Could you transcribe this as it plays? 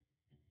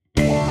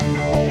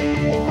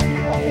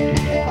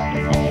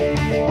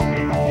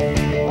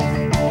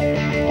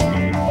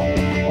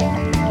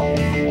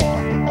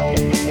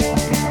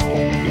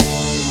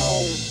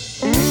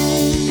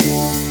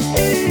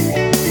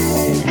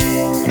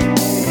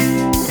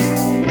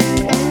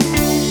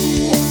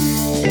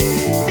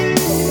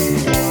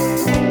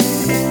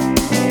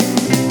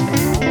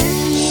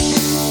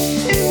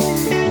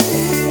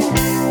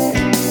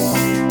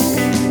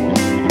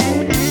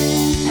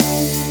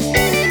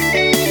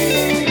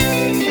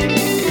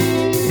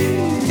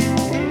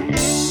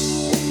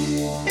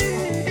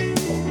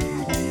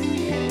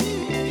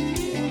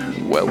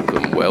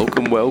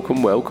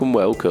welcome.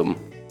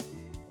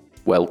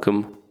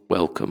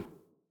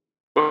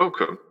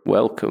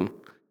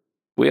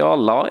 We are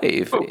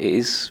live. It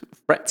is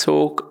Fret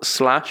Talk /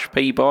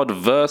 Peabod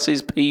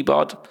versus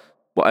Peabod,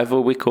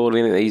 whatever we're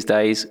calling it these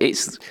days.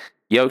 It's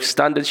your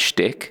standard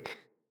shtick,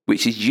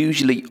 which is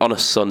usually on a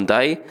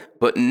Sunday,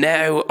 but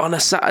now on a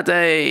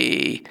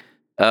Saturday.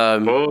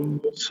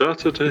 On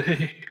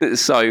Saturday.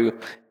 So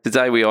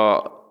today we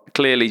are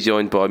clearly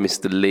joined by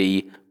Mr.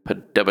 Lee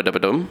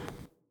Padubadubadum.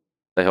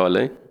 Say hi,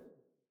 Lee.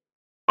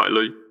 Hi,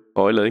 Lee.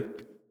 Hi, Lee.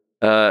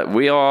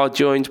 We are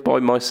joined by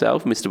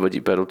myself, Mr.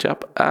 Budget Pedal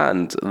Chap,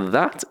 and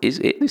that is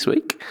it this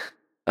week.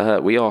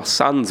 We are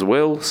sans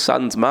Will,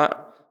 sans Matt.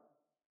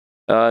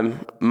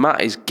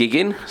 Matt is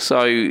gigging,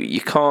 so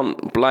you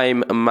can't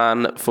blame a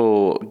man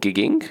for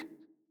gigging.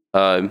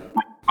 Matt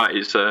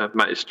is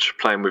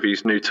playing with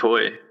his new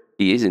toy.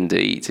 He is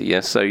indeed,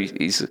 yes. So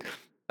he's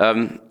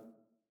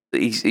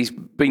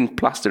been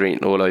plastering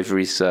it all over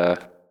his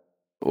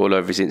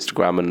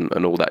Instagram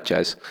and all that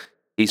jazz.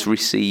 He's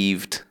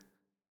received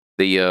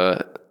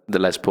the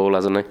Les Paul,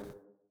 hasn't he?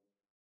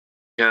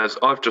 Yes,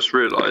 I've just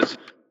realised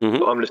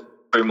that I'm listening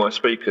through my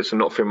speakers and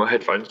not through my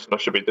headphones, and I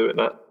should be doing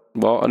that.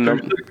 What a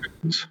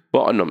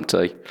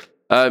numpty.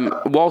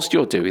 Whilst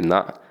you're doing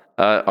that,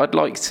 I'd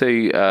like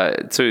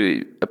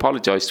to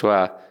apologise to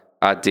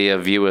our dear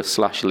viewers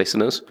 /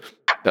 listeners.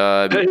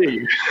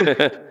 Hey!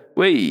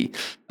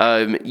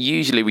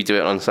 Usually we do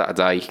it on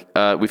Saturday.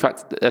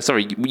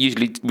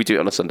 Usually we do it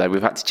on a Sunday.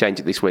 We've had to change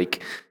it this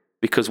week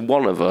because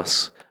one of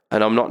us,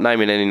 and I'm not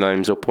naming any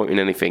names or pointing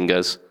any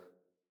fingers,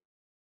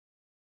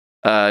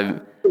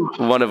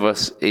 one of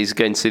us is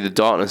going to see The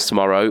Darkness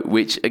tomorrow,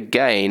 which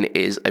again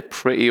is a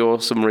pretty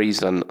awesome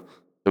reason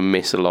to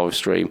miss a live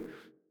stream.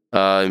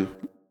 So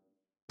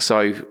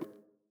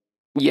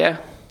we're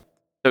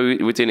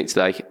doing it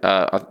today.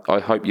 I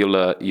hope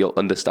you'll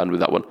understand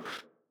with that one.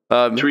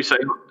 Should we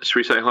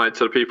say hi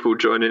to the people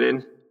joining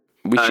in?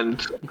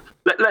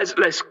 Let's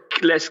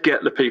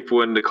get the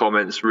people in the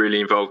comments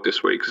really involved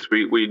this week because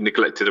we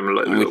neglected them a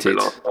little bit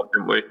last time,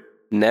 didn't we?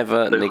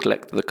 Never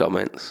neglect the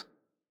comments.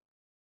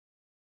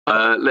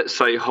 Let's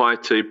say hi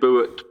to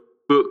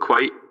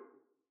Burkwait.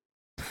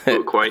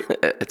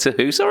 To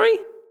who? Sorry,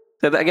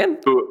 say that again.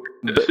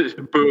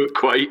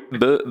 Burkwait.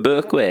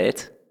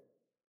 Burkwait.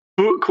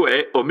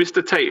 Burkwait or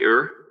Mr.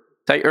 Tater.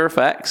 Tater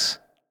Effects.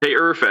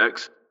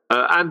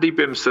 Andy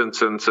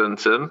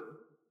Bimson.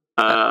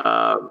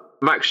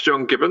 Max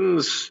John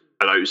Gibbons.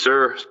 Hello,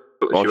 sir.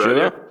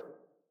 Bonjour.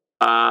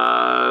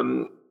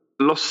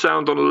 Lost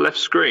sound on the left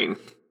screen.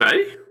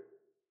 Hey?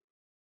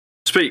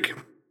 Speak.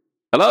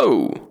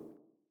 Hello.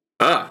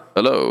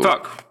 Hello.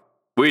 Fuck.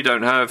 We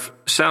don't have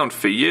sound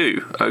for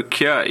you.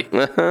 Okay.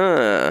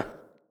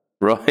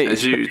 Right.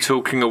 As you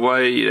talking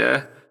away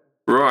there.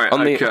 Right.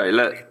 Okay.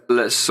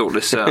 Let's sort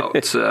this out.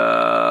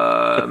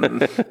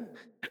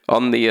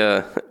 On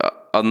the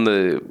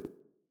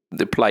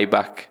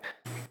playback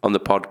on the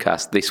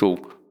podcast,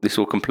 this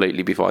will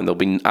completely be fine. There'll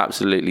be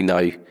absolutely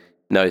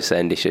no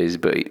sound issues.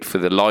 But for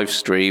the live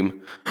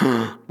stream,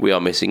 we are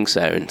missing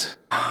sound.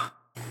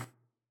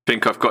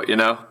 Think I've got you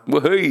now.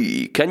 Well,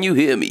 hey, can you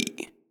hear me?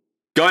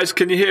 Guys,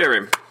 can you hear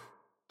him?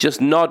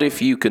 Just nod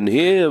if you can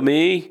hear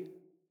me.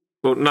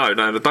 Well, no,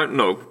 don't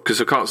nod,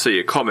 because I can't see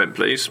your comment,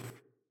 please.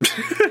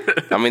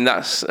 I mean,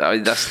 that's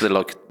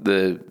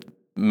the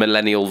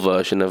millennial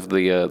version of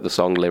the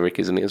song lyric,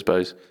 isn't it, I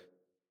suppose?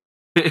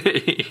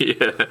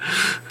 Yeah.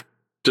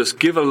 Just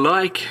give a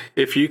like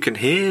if you can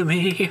hear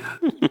me.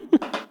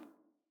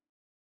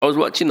 I was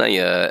watching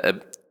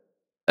a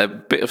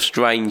bit of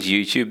strange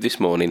YouTube this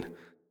morning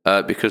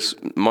because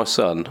my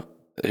son,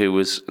 who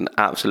was an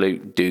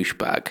absolute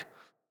douchebag,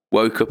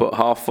 woke up at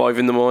 5:30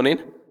 in the morning,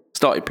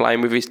 started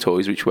playing with his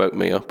toys, which woke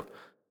me up,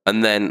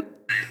 and then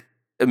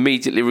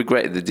immediately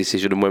regretted the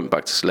decision and went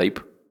back to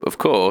sleep. Of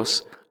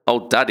course,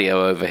 old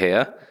Daddy-O over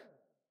here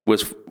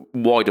was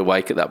wide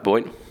awake at that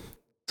point.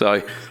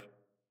 So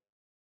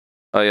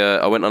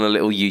I went on a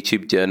little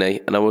YouTube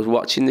journey, and I was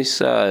watching this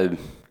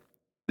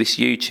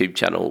YouTube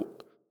channel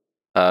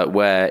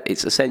where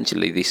it's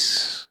essentially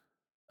this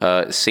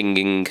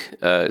singing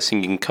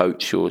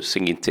coach or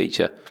singing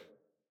teacher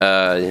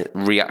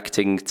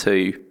reacting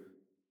to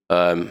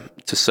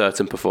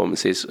certain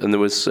performances, and there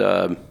was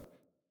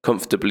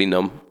Comfortably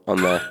Numb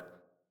on there.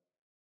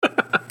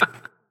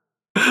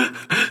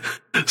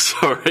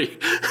 Sorry.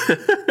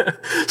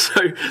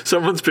 So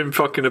someone's been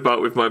fucking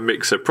about with my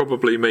mixer,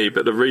 probably me,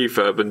 but the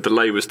reverb and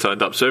delay was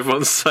turned up, so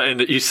everyone's saying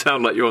that you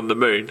sound like you're on the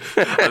moon,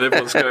 and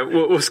everyone's going,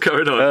 what's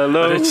going on?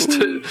 Hello?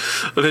 And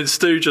then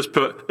Stu just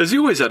put, has he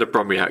always had a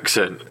Brummie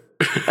accent?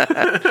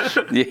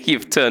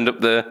 You've turned up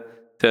the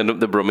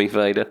Brummie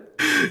fader.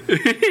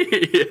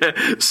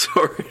 Yeah,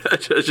 sorry,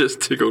 that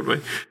just tickled me.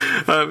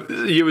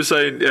 You were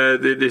saying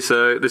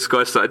this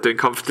guy started doing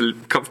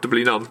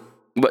comfortably numb.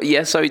 But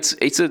yeah, so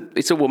it's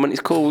a woman.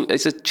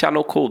 It's a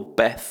channel called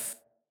Beth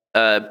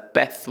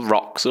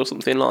Rocks or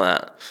something like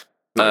that.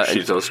 No,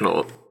 she does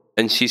not.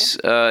 And she's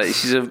a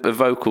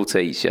vocal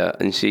teacher,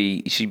 and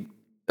she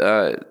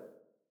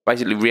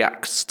basically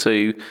reacts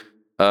to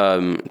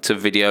to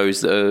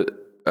videos that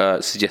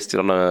are suggested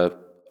on a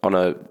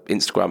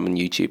Instagram and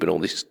YouTube and all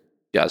this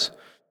jazz.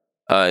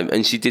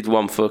 And she did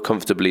one for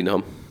Comfortably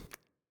Numb.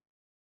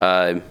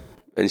 And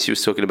she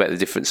was talking about the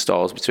different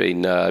styles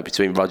between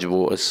Roger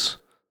Waters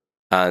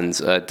and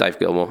Dave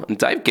Gilmour. And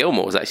Dave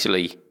Gilmour's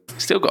actually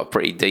still got a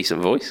pretty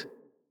decent voice.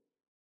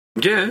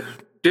 Yeah.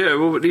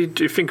 Well, do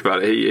you think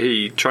about it?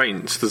 He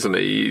trains, doesn't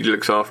he? He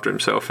looks after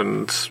himself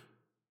and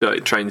he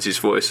trains his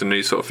voice and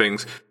these sort of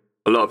things.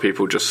 A lot of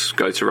people just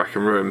go to rack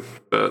and room,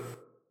 but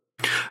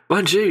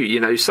mind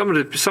you, some of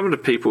the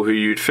people who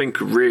you'd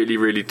think really,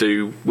 really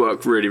do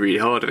work really, really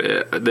hard at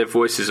it, their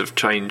voices have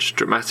changed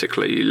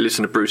dramatically. You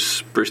listen to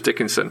Bruce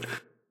Dickinson.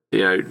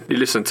 You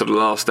listen to the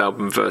last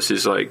album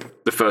versus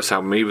like the first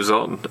album he was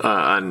on,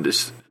 and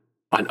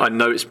I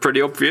know it's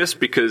pretty obvious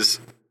because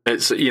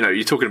it's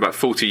you're talking about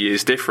 40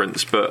 years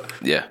difference, but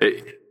yeah,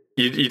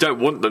 you don't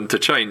want them to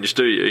change,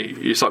 do you?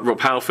 It's like Rob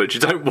Halford. You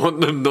don't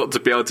want them not to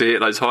be able to hit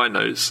those high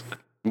notes.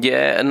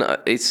 Yeah, and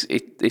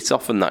it's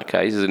often that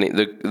case, isn't it?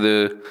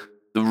 The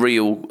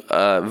real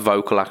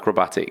vocal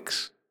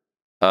acrobatics,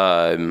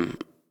 they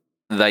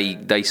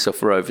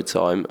suffer over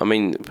time. I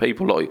mean,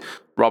 people like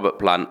Robert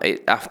Plant,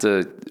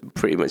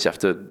 pretty much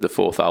after the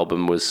fourth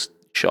album was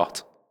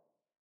shot,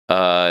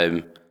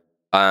 and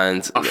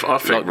I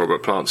think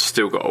Robert Plant's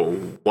still got a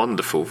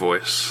wonderful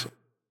voice.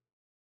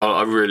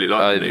 I really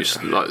like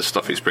the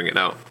stuff he's bringing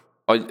out.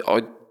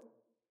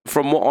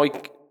 From what I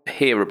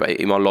hear about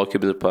him, I like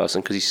him as a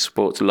person because he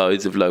supports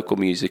loads of local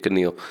music,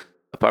 and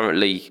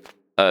apparently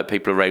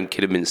people around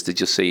Kidderminster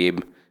just see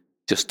him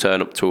just turn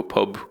up to a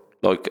pub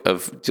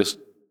of just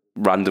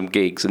random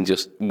gigs and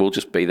will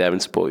just be there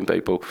and supporting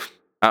people.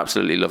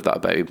 Absolutely love that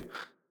about him.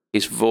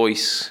 His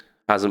voice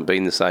hasn't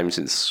been the same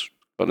since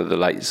one of the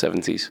late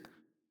 70s.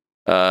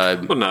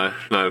 Well, no,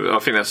 I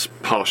think that's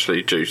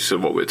partially due to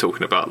what we're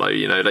talking about. Like,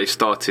 they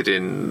started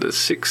in the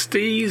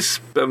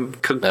 60s,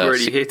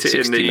 really hit it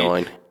 69.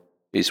 In the...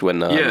 Is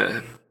when yeah,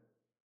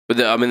 but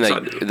they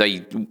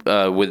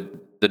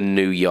with the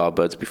new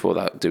Yardbirds before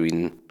that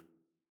doing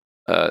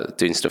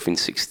stuff in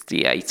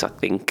 68, I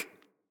think.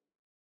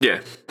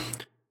 Yeah.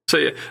 So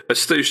yeah, as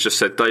Stu's just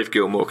said, Dave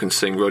Gilmour can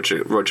sing,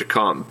 Roger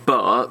can't,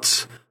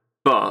 but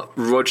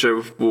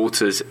Roger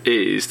Waters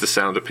is the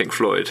sound of Pink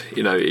Floyd.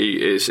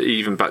 He is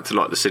even back to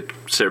like the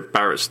Sid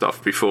Barrett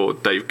stuff before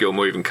Dave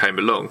Gilmour even came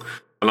along.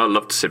 And I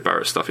love the Sid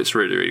Barrett stuff. It's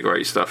really, really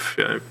great stuff.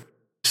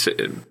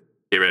 Sitting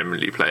hear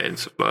Emily playing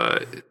stuff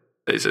like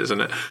this,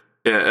 isn't it?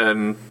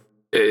 Yeah,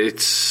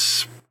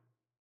 it's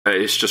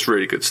just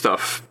really good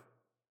stuff.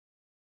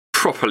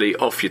 Properly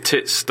off your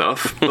tits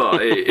stuff,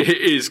 but it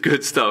is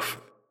good stuff.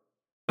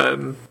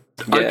 Yeah.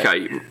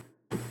 Okay,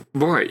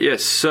 right,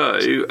 yes. So,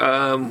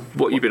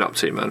 what you been up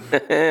to, man?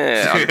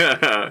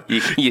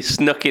 you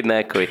snuck in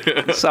there quick.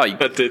 So I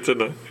did,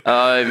 didn't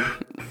I?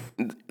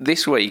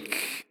 This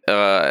week,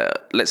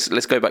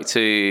 let's go back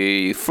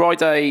to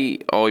Friday.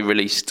 I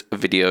released a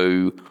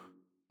video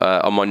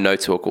on my No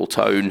Talk All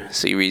Tone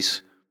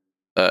series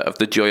of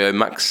the Joyo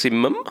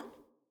Maximum.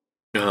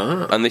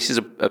 And this is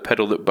a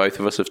pedal that both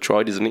of us have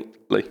tried, isn't it,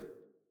 Lee?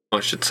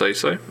 I should say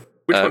so.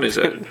 Which one is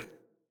it?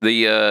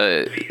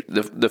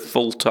 The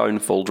full tone,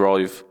 full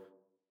drive,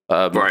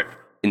 right?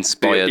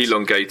 Inspired, the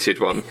elongated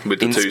one with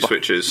the two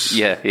switches.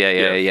 Yeah.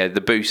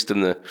 The boost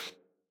and the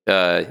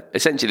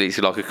essentially it's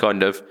like a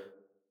kind of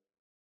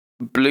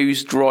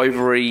blues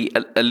drivery,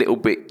 a little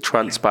bit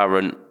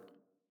transparent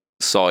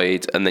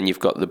side, and then you've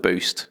got the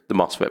boost, the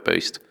MOSFET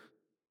boost.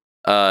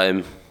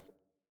 I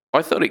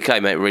thought it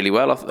came out really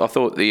well. I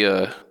thought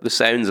the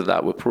sounds of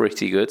that were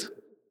pretty good.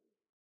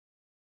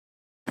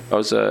 I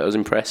was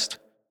impressed.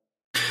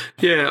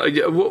 Yeah,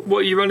 what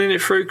are you running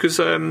it through? Because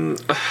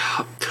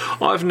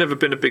I've never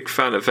been a big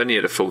fan of any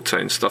of the full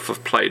tone stuff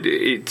I've played.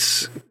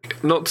 It's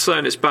not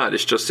saying it's bad.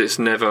 It's just it's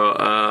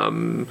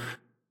never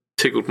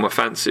tickled my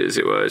fancy, as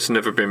it were. It's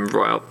never been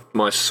right up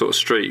my sort of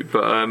street.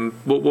 But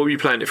what were you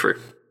playing it through?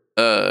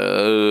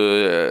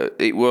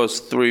 It was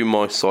through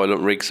my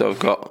Silent Rig. So I've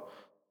got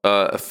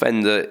a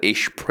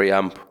Fender-ish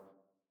preamp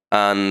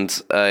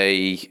and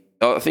I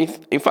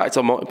think, in fact,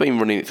 I might have been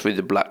running it through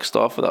the Black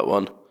Star for that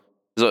one.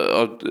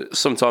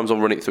 Sometimes I'll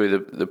run it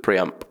through the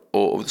preamp,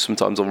 or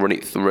sometimes I'll run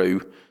it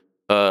through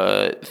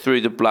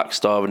the Black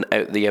Star and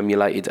out the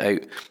emulated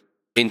out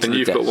into and the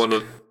you've desk.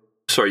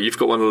 You've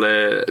got one of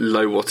their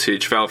low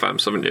wattage valve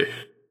amps, haven't you?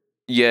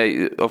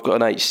 Yeah, I've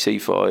got an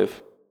HC5,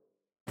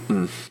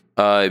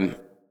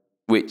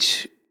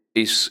 which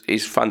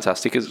is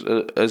fantastic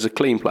as a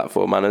clean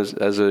platform and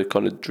as a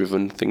kind of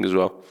driven thing as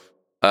well.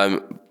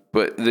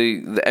 But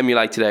the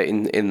emulated out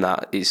in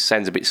that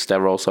sounds a bit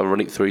sterile, so I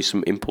run it through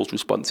some impulse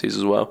responses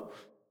as well.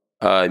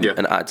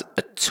 And add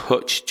a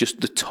touch, just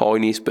the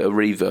tiniest bit of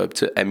reverb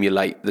to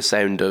emulate the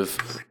sound of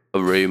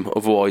a room.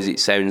 Otherwise, it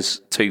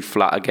sounds too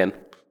flat again.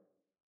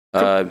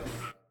 And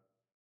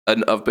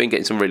I've been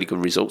getting some really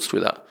good results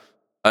with that.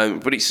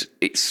 But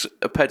it's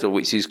a pedal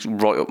which is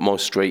right up my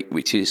street,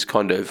 which is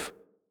kind of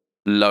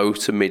low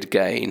to mid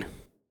gain,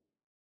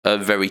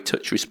 very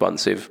touch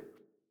responsive.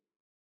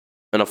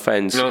 and I've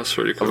found that's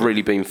really cool. I've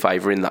really been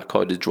favouring that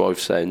kind of drive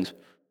sound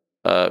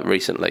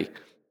recently,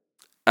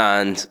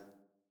 and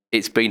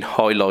it's been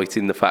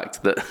highlighting the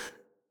fact that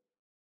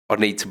I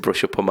need to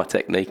brush up on my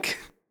technique.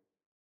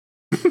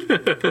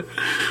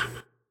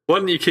 Why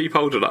don't you keep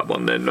hold of that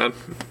one then, man?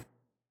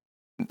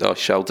 I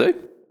shall do.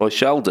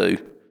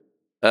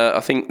 I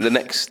think the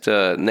next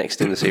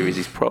in the series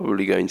is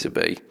probably going to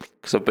be,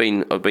 because I've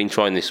been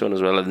trying this one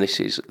as well, and this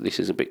is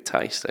a bit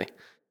tasty.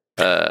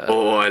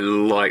 I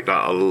like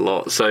that a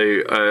lot. So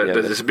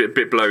there's a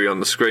bit blurry on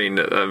the screen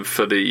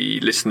for the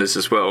listeners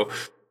as well.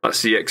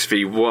 That's the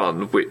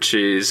XV1, which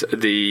is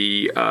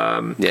the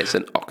it's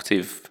an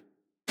octave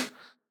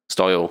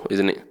style,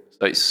 isn't it?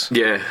 So it's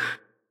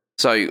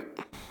So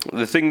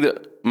the thing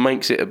that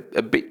makes it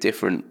a bit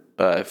different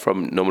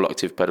from normal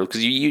octave pedal,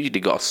 because you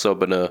usually got a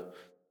sub and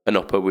an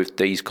upper with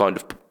these kind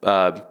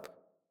of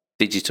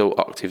digital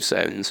octave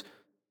sounds,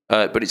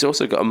 but it's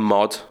also got a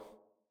mod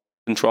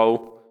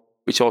control,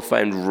 which I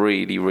found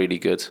really, really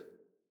good,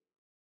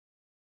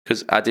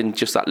 because adding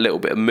just that little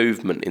bit of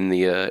movement in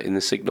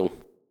the signal.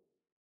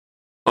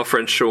 Our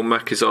friend Sean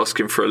Mack is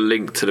asking for a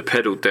link to the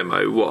pedal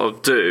demo. What I'll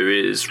do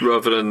is,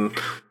 rather than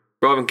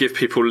give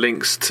people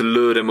links to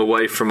lure them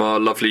away from our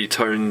lovely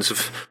tones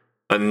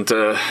and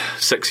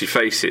sexy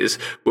faces,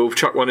 we'll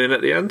chuck one in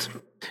at the end.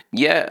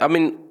 Yeah, I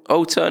mean,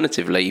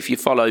 alternatively, if you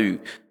follow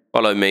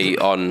me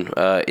on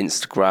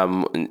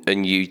Instagram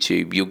and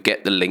YouTube, you'll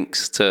get the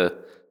links to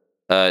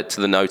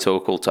the No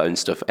Talk All Tone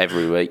stuff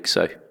every week.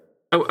 So,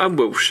 and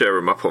we'll share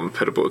them up on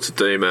Pedalboard to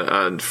Doom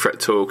and Fret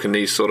Talk and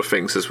these sort of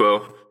things as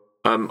well.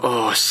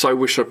 I so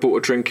wish I brought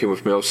a drink in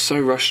with me. I was so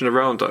rushing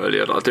around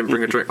earlier that I didn't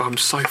bring a drink. I'm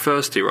so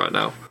thirsty right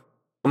now.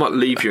 I might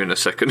leave you in a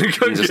second and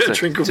go and get a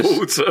drink of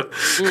water.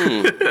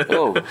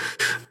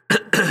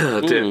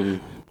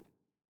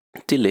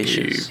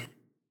 Delicious. You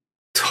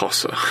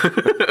tosser.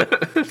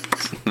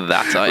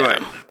 That I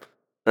am.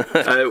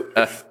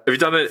 Have you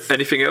done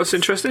anything else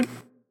interesting?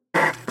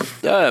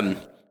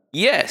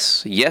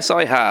 Yes,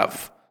 I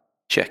have.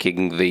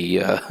 Checking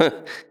the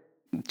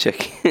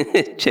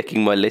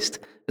checking my list.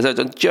 So I've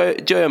done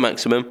Joe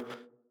Maximum.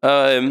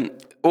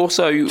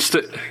 Also,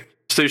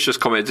 Stu's just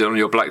commented on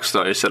your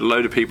Blackstone. He said a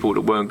load of people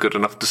that weren't good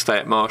enough to stay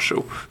at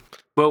Marshall.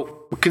 Well,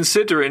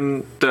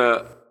 considering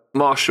that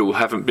Marshall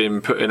haven't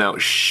been putting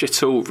out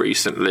shit all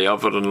recently,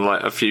 other than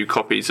like a few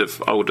copies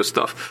of older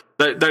stuff.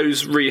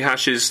 Those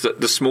rehashes,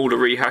 the smaller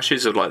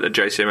rehashes of like the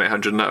JCM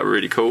 800, that are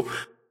really cool.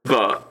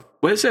 But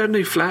where's their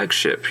new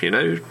flagship? You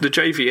know, the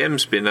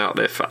JVM's been out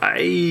there for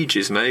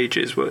ages and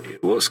ages.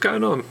 What's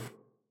going on?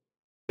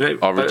 You know,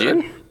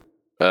 Origin.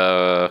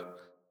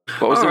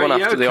 What was the one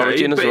after the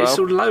Origin as well? It's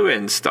all low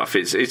end stuff.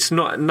 It's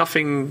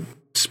nothing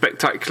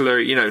spectacular.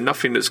 You know,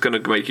 nothing that's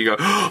going to make you go,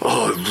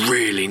 "Oh, I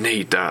really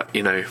need that."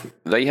 You know,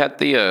 they had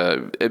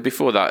the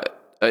before that.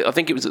 I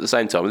think it was at the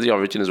same time as the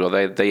Origin as well.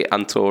 They had the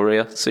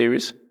Antoria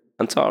series.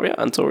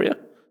 Antoria.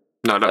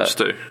 No, that was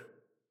Stu.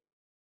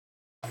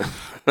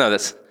 No,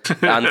 that's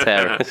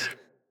Antera.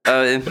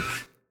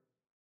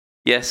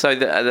 Yeah, so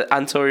the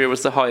Antoria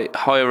was the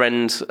higher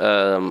end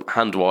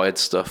hand wired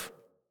stuff.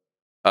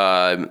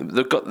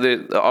 They've got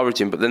the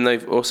Origin, but then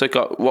they've also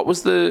got, what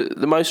was the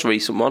most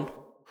recent one?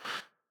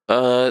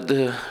 Is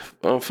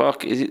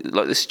it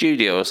like the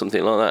Studio or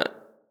something like that?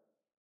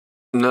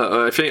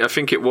 No, I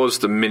think it was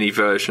the mini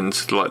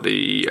versions, like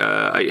the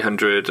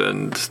 800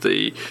 and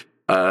the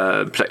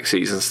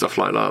Plexis and stuff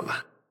like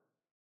that.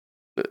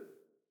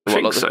 I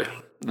think so.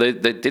 They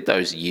did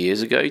those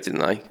years ago, didn't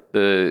they?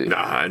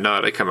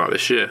 No, they came out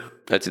this year.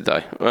 Did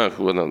they? Oh,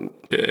 well, no.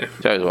 Yeah.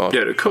 Yeah,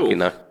 they're cool. You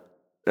know.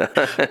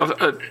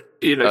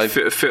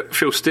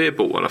 Phil Steer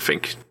bought one, I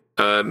think.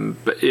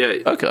 But yeah,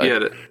 okay.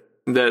 Yeah,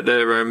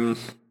 they're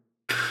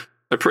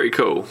pretty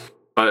cool.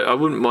 I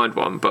wouldn't mind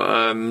one, but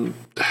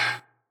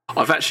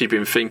I've actually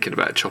been thinking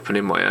about chopping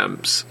in my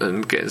amps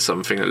and getting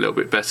something a little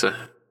bit better.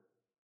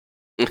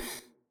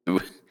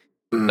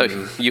 So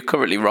you're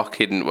currently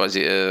rocking, was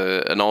it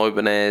an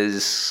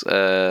Ibanez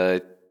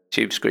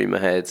Tube Screamer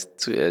head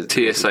TSA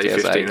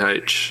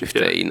 15H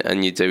 15,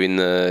 and you're doing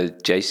the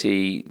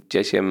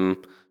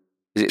JCM,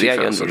 is it the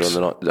 800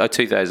 or the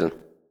 2000?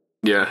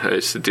 Yeah,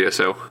 it's the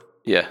DSL.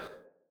 Yeah.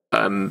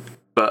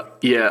 But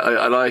yeah,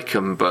 I like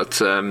them,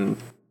 but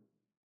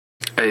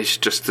it's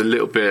just a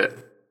little bit.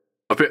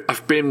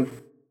 I've been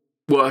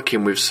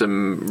working with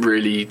some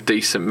really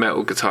decent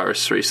metal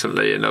guitarists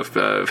recently, and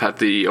I've had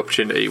the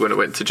opportunity when I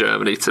went to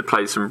Germany to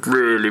play some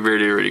really,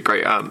 really, really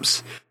great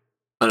amps.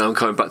 And I'm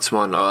coming back to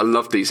mine. I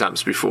loved these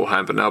amps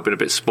beforehand, but now I've been a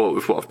bit spoiled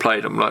with what I've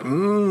played. I'm like,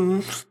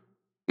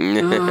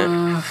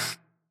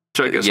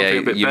 try to get something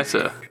a bit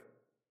better.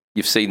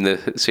 You've seen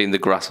the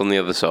grass on the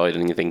other side,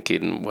 and you're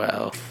thinking,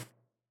 well.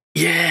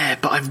 Yeah,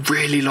 but I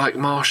really like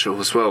Marshall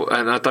as well,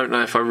 and I don't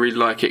know if I really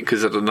like it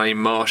because of the name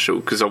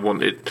Marshall, because I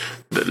wanted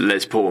the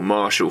Les Paul and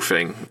Marshall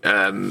thing.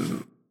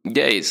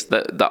 Yeah, it's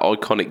that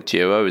iconic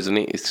duo, isn't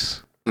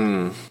it?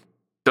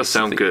 Does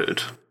sound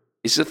good.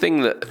 It's the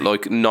thing that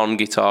like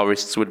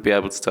non-guitarists would be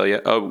able to tell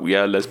you. Oh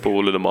yeah, Les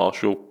Paul and a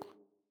Marshall.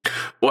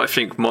 what I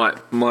think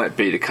might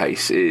be the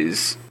case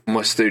is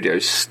my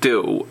studio's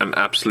still an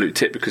absolute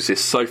tip because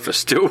this sofa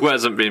still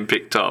hasn't been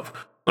picked up.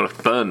 I'm going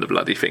to burn the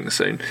bloody thing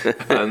soon.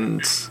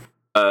 And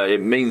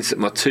it means that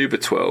my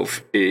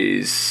 2x12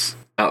 is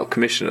out of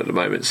commission at the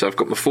moment. So I've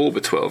got my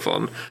 4x12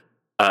 on,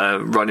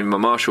 running my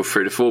Marshall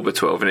through the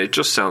 4x12, and it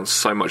just sounds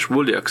so much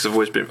woollier because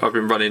I've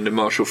been running the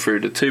Marshall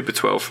through the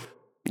 2x12.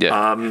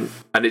 Yeah.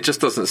 And it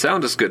just doesn't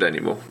sound as good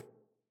anymore.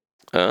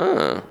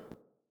 Ah.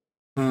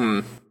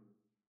 And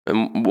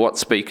what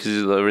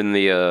speakers are in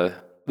the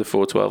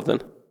 412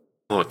 then?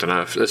 Oh, I don't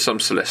know. There's some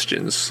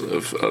Celestians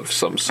of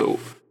some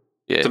sort.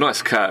 Yeah. It's a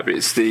nice cab.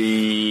 It's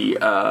the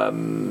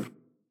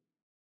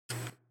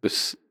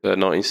This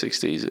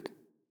 1960s.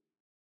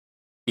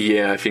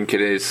 yeah, I think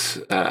it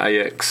is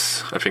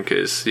AX. I think it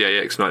is the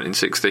AX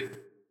 1960.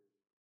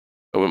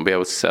 I wouldn't be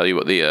able to tell you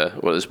what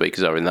the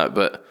speakers are in that,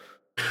 but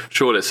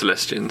Sure, they're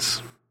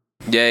Celestians.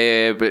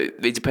 yeah, but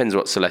it depends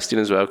what Celestian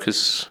as well,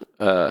 because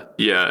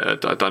Yeah,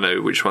 I don't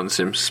know which ones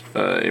in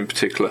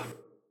particular.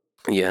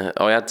 yeah,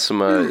 I had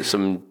some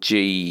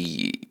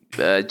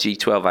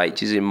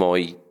G12Hs in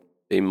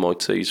my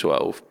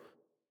 212,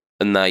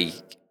 and they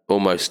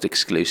almost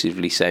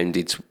exclusively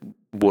sounded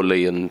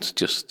woolly and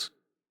just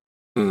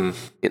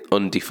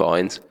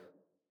undefined.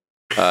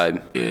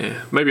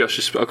 Yeah, maybe I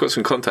should. I've got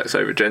some contacts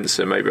over at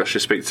Jensen. Maybe I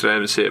should speak to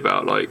them and see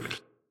about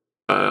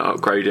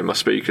upgrading my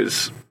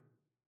speakers.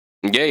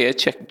 Yeah,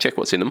 check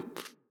what's in them.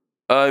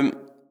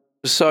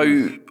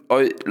 So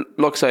I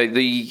like I say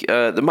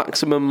the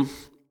maximum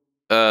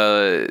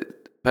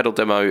pedal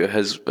demo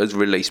has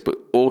released, but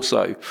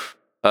also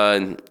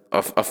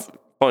I've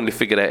finally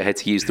figured out how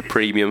to use the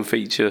premium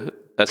feature.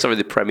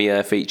 The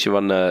Premiere feature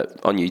on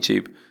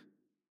YouTube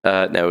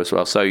now as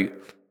well. So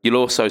you'll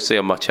also see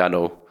on my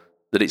channel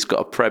that it's got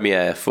a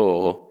Premiere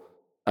for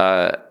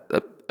a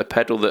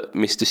pedal that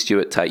Mr.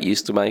 Stuart Tate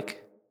used to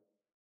make.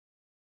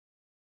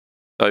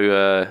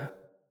 So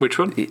which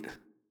one? He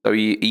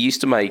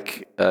used to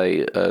make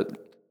a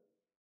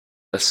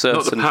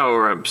certain, not the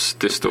power amps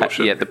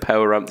distortion. The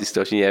power amp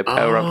distortion. Yeah,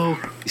 power amp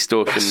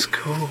distortion. That's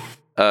cool.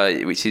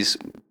 Which is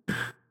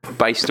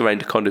based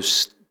around a kind of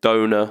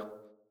stoner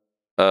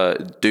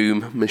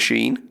doom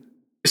machine.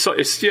 It's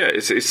a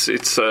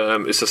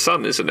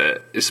Sun, isn't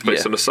it? It's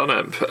based on a Sun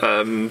amp.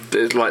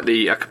 It's like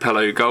the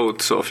Acapello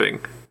Gold sort of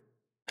thing.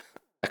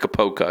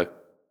 Acapulco.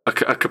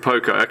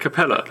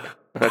 Acapella.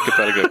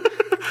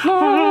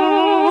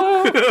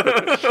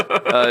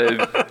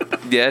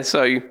 Yeah,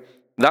 so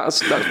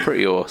that's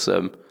pretty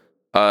awesome.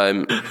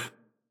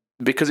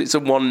 Because it's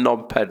a one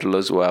knob pedal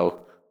as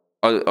well.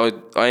 I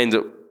end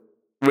up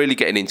really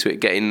getting into it,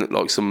 getting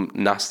like some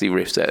nasty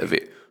riffs out of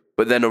it.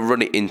 But then I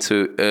run it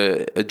into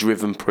a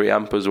driven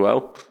preamp as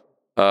well.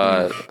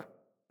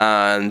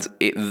 And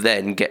it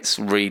then gets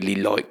really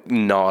like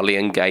gnarly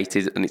and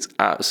gated, and it's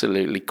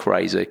absolutely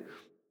crazy.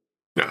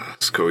 Yeah,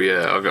 that's cool.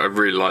 Yeah, I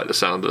really like the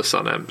sound of the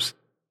Sun amps.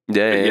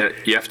 Yeah.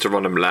 You have to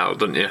run them loud,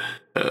 don't you?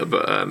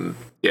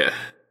 Yeah.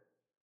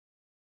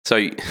 So,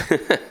 am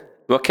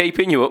I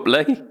keeping you up,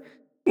 Lee?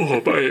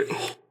 Oh, mate.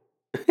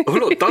 I've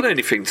not done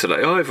anything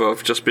today either.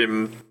 I've just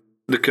been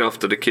looking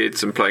after the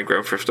kids and playing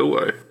Grand Theft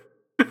Auto.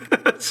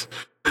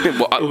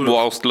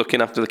 Whilst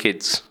looking after the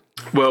kids.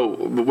 Well,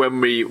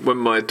 when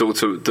my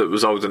daughter that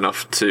was old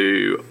enough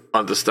to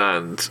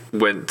understand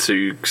went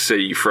to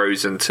see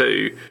Frozen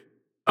 2,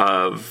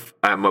 and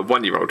my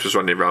 1-year-old was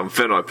running around,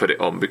 then I put it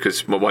on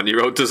because my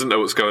 1-year-old doesn't know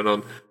what's going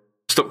on.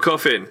 Stop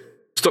coughing.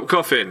 Stop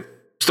coughing.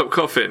 Stop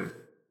coughing.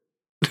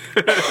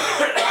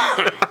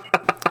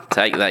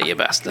 Take that, you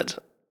bastard.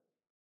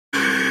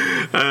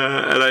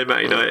 Hello,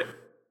 Matty Knight.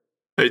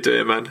 How you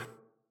doing, man?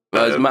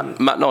 It's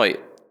Matt Knight.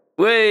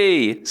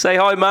 Whee! Say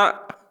hi,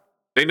 Matt.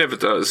 He never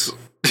does.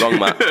 Wrong,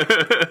 Matt.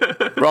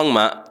 Wrong,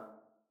 Matt.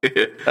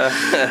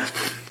 Yeah.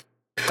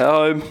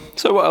 So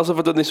what else have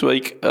I done this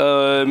week? I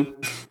don't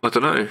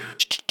know.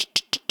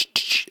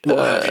 What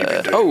have you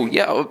been doing? Oh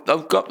yeah,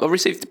 I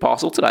received a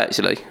parcel today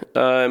actually.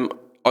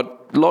 I'd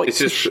like. Is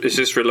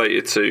this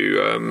related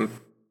to?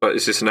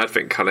 Is this an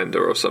advent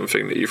calendar or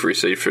something that you've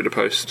received through the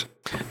post?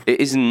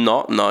 It is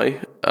not, no.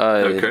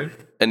 Okay.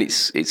 And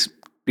it's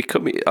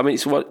becoming. I mean,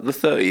 it's the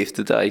 30th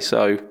today,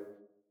 so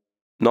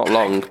not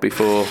long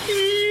before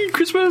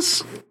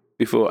Christmas.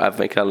 Before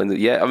advent calendar.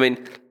 Yeah, I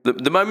mean,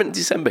 the moment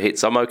December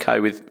hits, I'm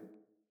okay with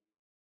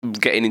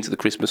getting into the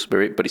Christmas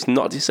spirit, but it's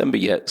not December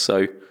yet,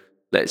 so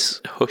let's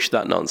hush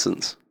that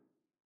nonsense.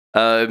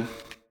 So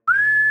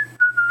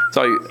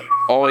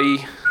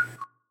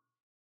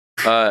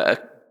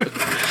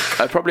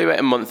probably about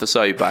a month or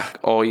so back,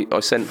 I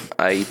sent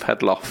a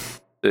pedal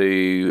off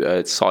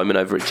to Simon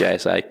over at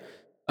JSA.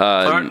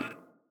 Right.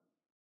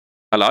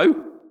 Hello?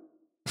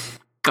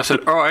 I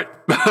said, all right.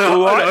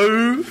 All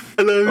right.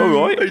 Hello. All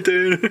right. How you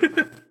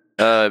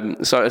doing?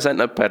 So I sent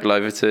a pedal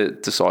over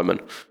to Simon.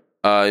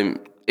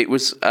 It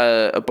was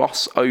a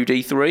Boss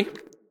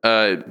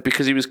OD3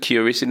 because he was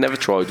curious. He'd never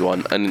tried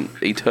one and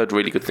he'd heard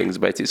really good things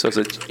about it. So I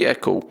said, yeah,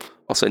 cool.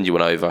 I'll send you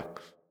one over.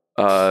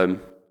 And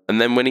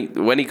then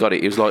when he got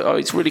it, he was like, oh,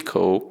 it's really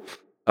cool.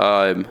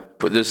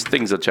 But there's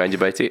things I'd change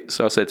about it.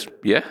 So I said,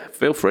 yeah,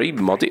 feel free,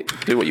 mod it,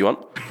 do what you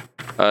want.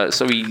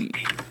 So he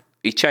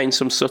changed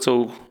some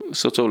subtle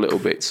little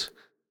bits,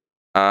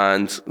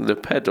 and the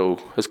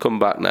pedal has come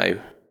back now,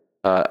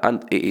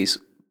 and it is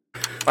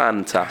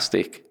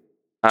fantastic.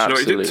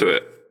 Absolutely. Do you know what he did to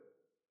it?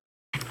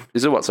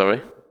 Is it what?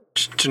 Sorry.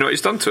 Do you know what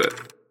he's done to it?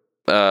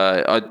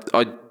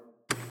 I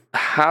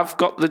have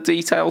got the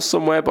details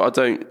somewhere, but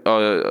I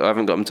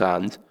haven't got them to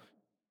hand.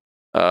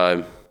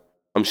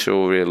 I'm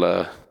sure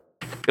he'll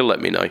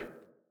let me know.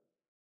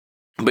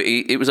 But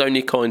it was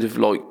only kind of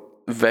like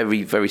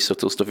very, very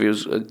subtle stuff. He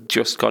was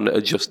just kind of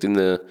adjusting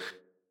the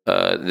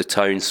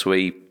tone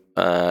sweep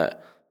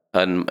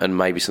and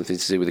maybe something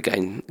to do with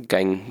the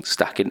gain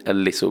stacking a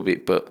little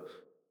bit, but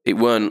it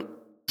weren't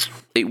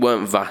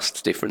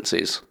vast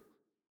differences.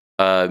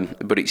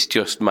 But it's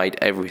just made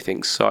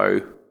everything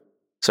so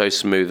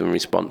smooth and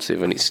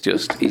responsive, and it's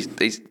just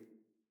he's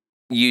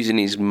using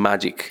his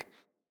magic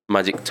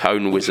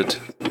tone wizard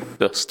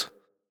dust,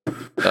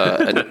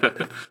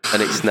 and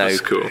it's now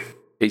That's cool.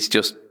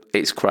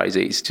 It's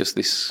crazy. It's just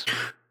this.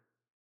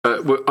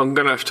 I'm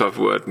going to have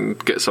a word and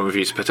get some of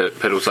these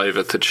pedals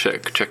over to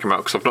check them out,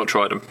 because I've not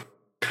tried them.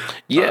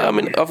 Yeah, I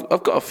mean, I've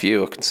got a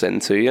few I can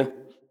send to you.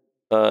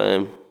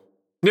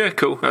 Yeah,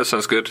 cool. That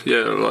sounds good.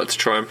 Yeah, I'd like to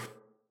try them.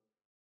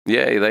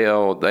 Yeah, they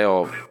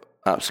are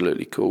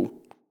absolutely cool.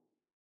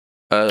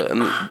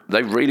 And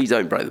they really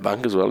don't break the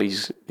bank as well. He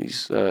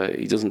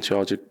doesn't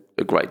charge a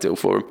great deal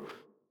for them.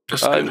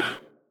 That's good.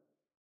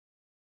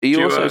 He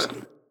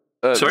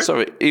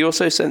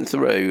also sent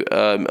through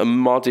a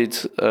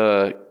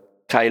modded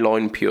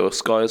K-Line Pure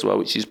Sky as well,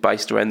 which is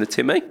based around the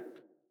Timmy.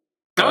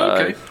 Oh,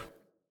 okay.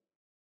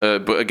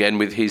 But again,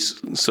 with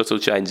his subtle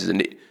changes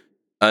in it.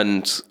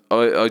 And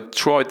I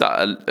tried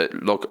that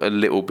a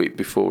little bit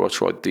before I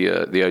tried the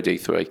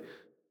OD3,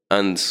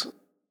 and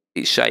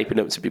it's shaping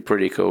up to be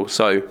pretty cool.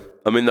 So,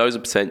 I mean, those are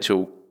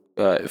potential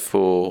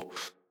for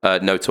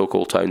No Talk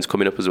All Tones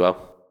coming up as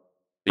well.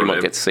 You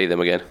might get to see them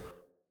again.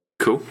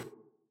 Cool.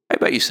 How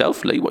about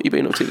yourself, Lee? What have you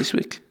been up to this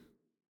week?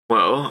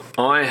 Well,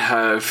 I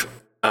have...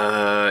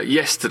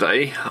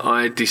 yesterday,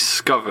 I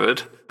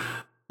discovered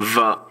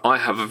that I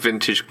have a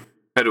vintage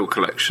pedal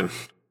collection.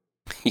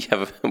 You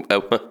have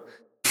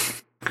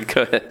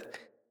go ahead.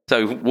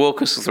 So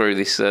walk us through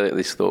this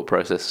thought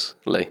process,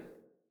 Lee.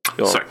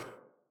 So,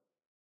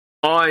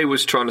 I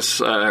was trying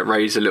to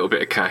raise a little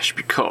bit of cash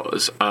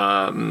because,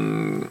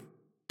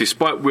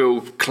 despite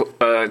Will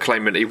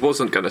claiming he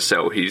wasn't going to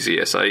sell his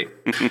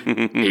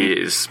ES8, he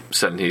is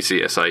selling his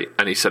ES8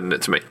 and he's sending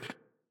it to me.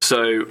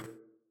 So,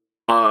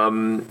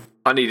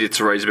 I needed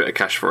to raise a bit of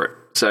cash for it.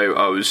 So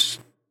I was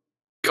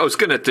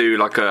going to do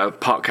like a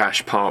part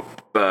cash, part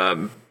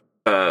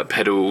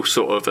pedal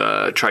sort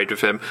of trade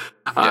with him,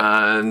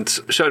 and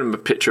showed him a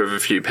picture of a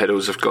few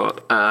pedals I've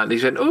got, and he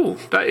said, "Oh,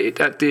 that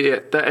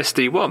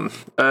SD1.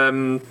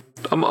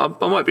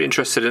 I might be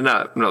interested in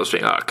that." And I was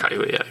thinking, okay,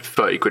 well, yeah,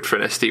 30 quid for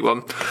an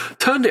SD1.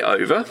 Turned it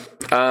over,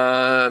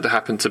 and it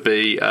happened to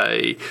be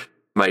a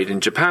made in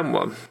Japan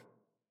one.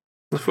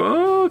 I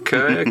thought,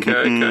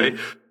 okay.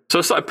 So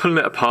I started pulling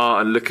it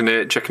apart and looking at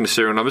it, checking the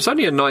serial number. It's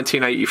only a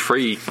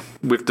 1983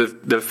 with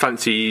the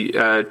fancy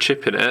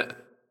chip in it.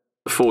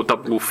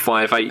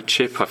 4558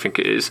 chip, I think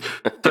it is.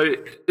 So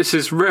this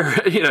is rare.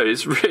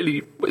 It's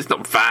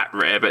not that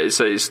rare, but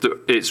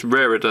it's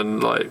rarer than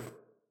like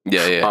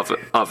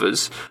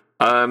others.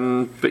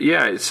 But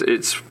yeah,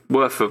 it's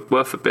worth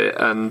a bit,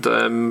 and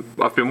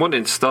I've been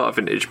wanting to start a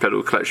vintage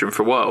pedal collection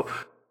for a while.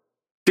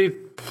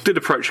 Did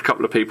approach a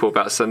couple of people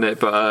about selling it,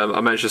 but I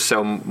managed to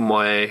sell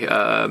my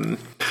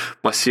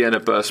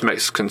Sienna Burst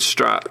Mexican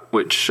Strat,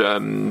 which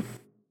I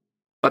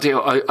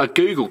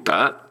googled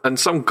that, and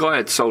some guy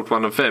had sold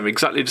one of them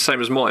exactly the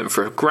same as mine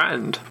for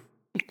 $1,000.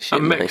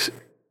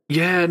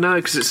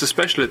 Because it's a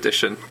special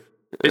edition.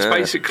 It's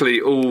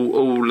basically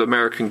all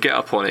American get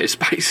up on it. It's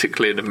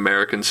basically an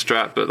American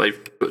Strat, but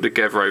they've put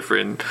together over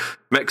in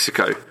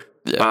Mexico.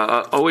 Yeah.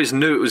 I always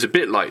knew it was a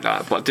bit like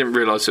that, but I didn't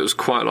realise it was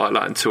quite like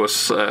that until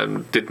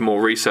I did more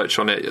research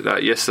on it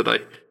yesterday.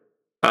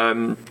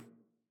 But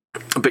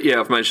yeah,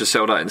 I've managed to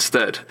sell that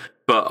instead.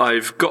 But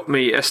I've got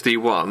me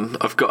SD1,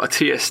 I've got a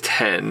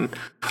TS10,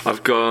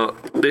 I've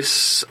got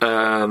this,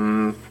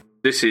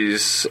 this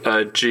is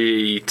a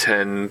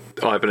G10,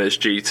 Ibanez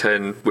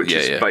G10, which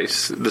is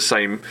based the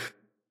same.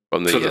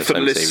 From the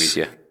same series,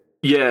 yeah.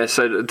 Yeah,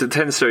 so the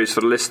 10 series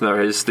for the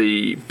listener is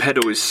the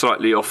pedal is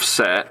slightly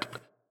offset,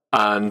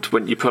 and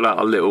when you pull out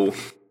a little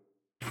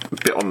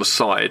bit on the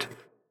side,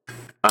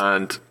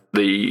 and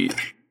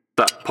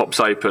that pops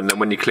open, and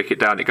when you click it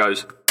down, it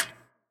goes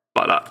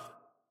like that.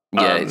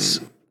 Yeah, it's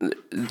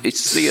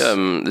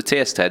the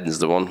TS10 is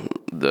the one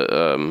that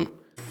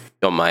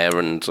John Mayer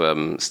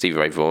and Stevie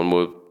Ray Vaughan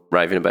were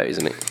raving about,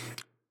 isn't it?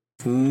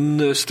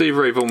 No, Stevie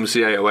Ray Vaughan was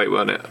the 808,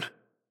 wasn't it?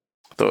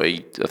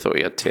 I thought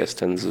he had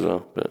TS10s as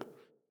well, but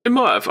it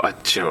might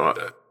have. Do you know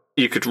what?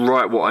 You could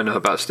write what I know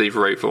about Stevie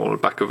Ray Vaughan on the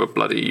back of a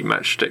bloody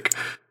matchstick.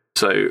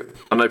 So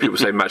I know people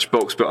say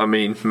matchbox, but I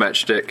mean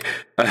matchstick.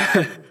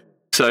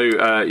 So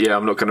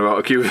I'm not going to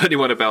argue with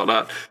anyone about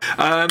that.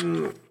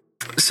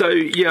 So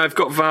yeah, I've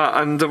got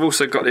that, and I've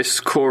also got this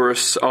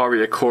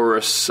Aria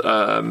Chorus ACH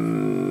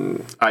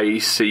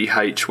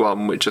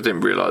one, which I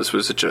didn't realise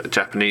was a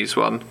Japanese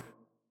one.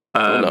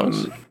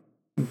 Nice.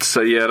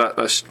 So yeah,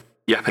 that's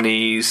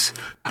Japanese,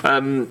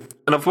 and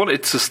I've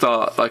wanted to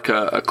start like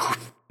I've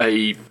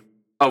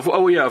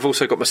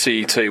also got my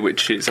CE2,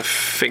 which is I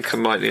think a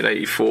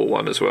 1984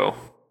 one as well.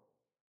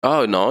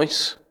 Oh,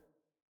 nice.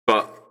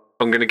 But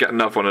I'm going to get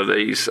another one of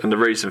these, and the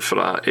reason for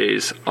that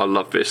is I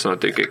love this, and I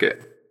do gig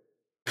it.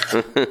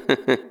 Can't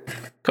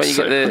you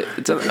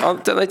get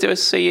don't they do a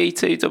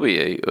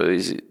CE2W, or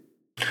is it?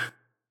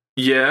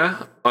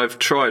 Yeah, I've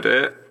tried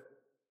it.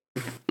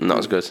 Not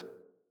as good.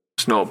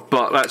 It's not,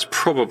 but that's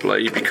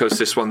probably because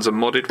this one's a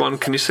modded one.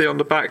 Can you see on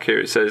the back here?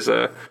 It says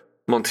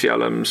Monty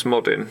Allen's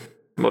modded.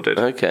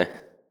 Okay.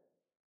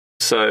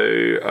 So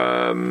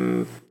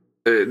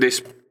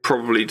this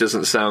probably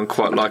doesn't sound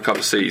quite like other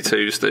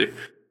CE2s do.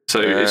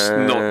 So it's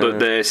not that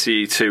their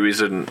CE2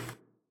 isn't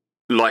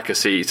like a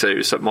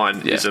CE2, so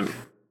mine isn't.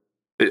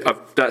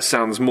 That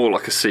sounds more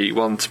like a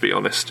CE1, to be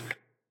honest.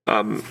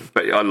 But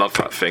I love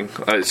that thing.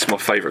 It's my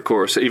favourite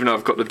chorus. Even though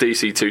I've got the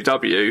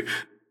DC2W,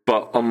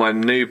 but on my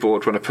new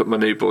board, when I put my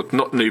new board,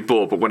 not new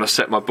board, but when I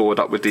set my board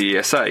up with the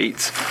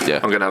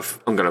ES8, I'm gonna have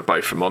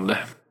both of them on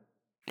there.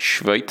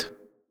 Sweet.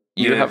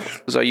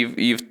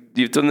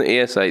 You've done the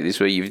ES8 this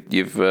week.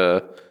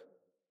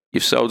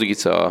 You've sold a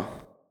guitar.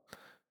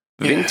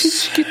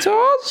 Vintage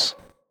guitars?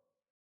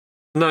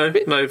 No.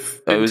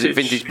 Vintage. Oh, was it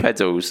vintage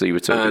pedals that you were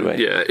talking about?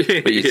 Yeah.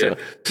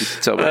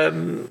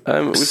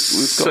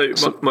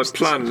 My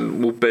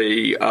plan will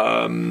be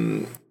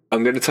I'm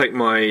going to take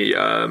my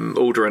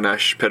Alder and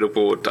Ash pedal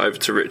board over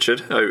to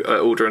Richard,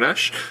 Alder and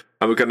Ash,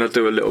 and we're going to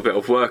do a little bit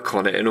of work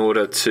on it in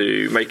order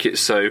to make it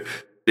so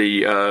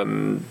the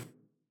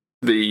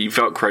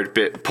Velcro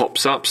bit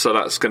pops up, so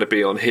that's going to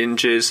be on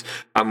hinges,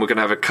 and we're going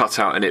to have a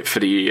cutout in it for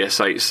the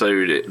ES8, so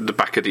the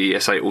back of the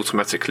ES8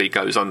 automatically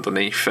goes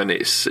underneath, and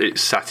it's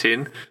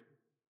satin,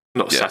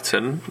 not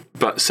satin,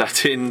 but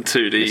satin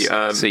to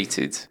the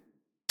seated,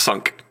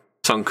 sunken,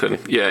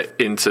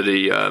 into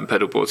the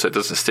pedal board, so it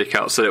doesn't stick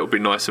out, so it'll be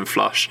nice and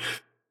flush.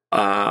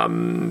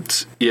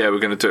 And we're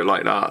going to do it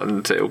like that,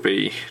 and it'll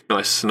be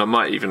nice, and I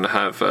might even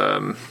have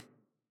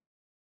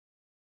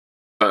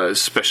a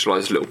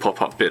specialised little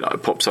pop-up bit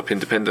that pops up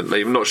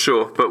independently. I'm not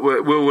sure, but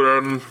we're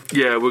going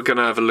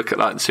to have a look at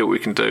that and see what we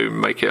can do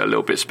and make it a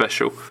little bit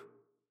special.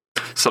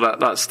 So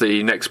that's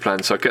the next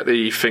plan. So I get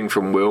the thing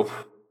from Will,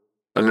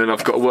 and then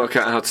I've got to work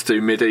out how to do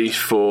MIDI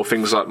for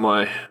things like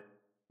my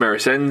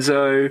Meris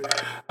Enzo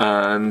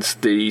and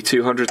the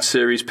 200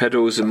 series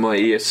pedals and my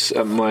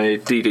my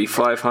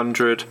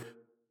DD500.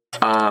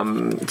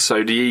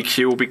 So the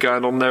EQ will be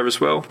going on there as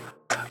well.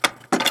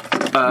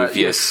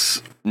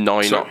 Yes.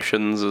 9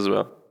 options as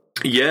well.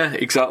 Yeah,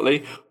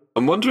 exactly. I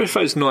wonder if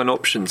those 9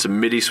 options are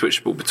MIDI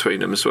switchable between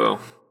them as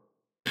well.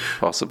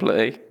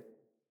 Possibly.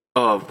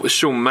 Oh,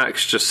 Sean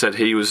Max just said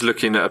he was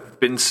looking at a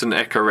Binson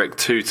Echo Rec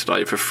 2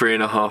 today for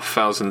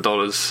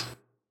 $3,500.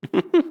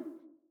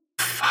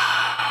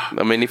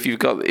 I mean, if you've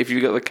got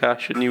the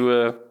cash and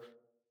you're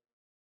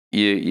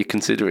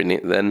considering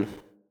it, then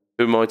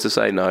who am I to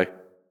say no?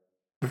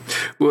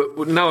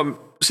 Well, now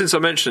since I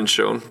mentioned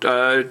Sean,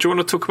 do you want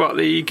to talk about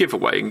the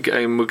giveaway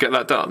and we'll get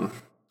that done?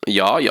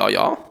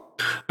 Yeah.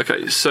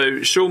 Okay,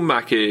 so Sean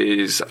Mack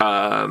is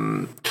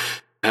working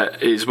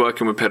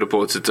with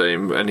Pedalboards of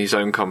Doom and his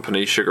own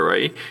company, Sugar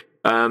Ray,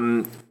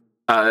 and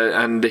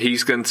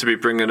he's going to be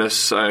bringing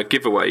us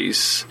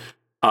giveaways.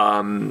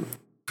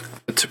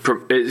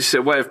 It's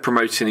a way of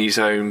promoting his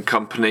own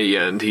company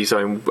and his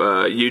own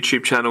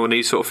YouTube channel and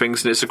these sort of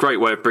things, and it's a great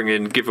way of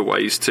bringing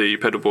giveaways to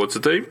Pedalboards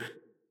of Doom.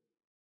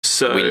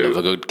 So we love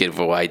a good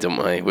giveaway, don't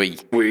we?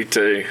 We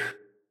do.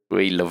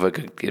 We love a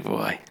good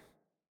giveaway.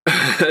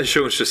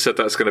 Sean's just said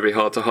that's going to be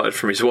hard to hide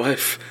from his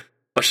wife.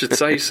 I should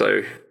say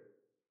so.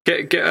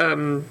 Have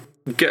a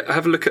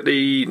look at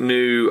the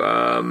new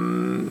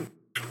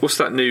what's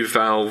that new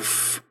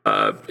Valve?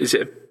 Is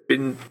it a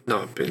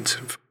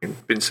Binson?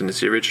 Binson is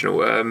the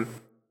original.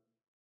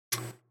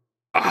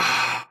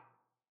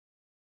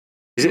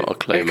 Is it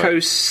Echo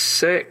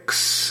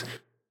 6?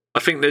 I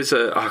think there's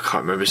I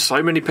can't remember.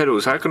 So many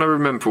pedals. How can I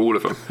remember all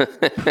of them?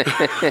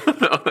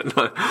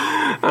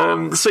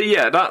 No. So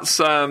yeah, that's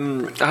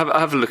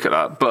have a look at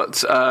that.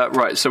 But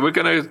right, so we're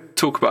going to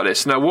talk about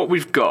this now. What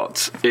we've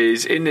got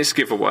is in this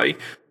giveaway.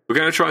 We're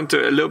going to try and do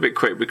it a little bit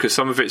quick because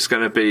some of it's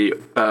going to be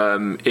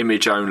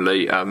image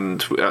only,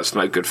 and that's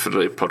no good for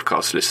the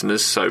podcast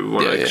listeners. So we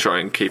want to try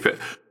and keep it.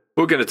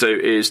 What we're going to do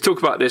is talk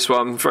about this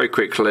one very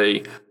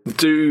quickly,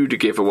 do the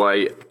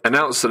giveaway,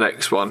 announce the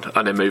next one,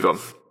 and then move on.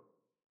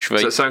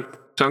 Sweet. Does that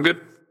sound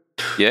good?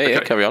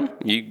 Yeah, carry on.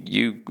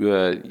 You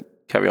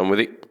carry on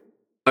with it.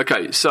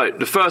 Okay, so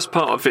the first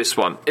part of this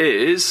one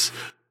is,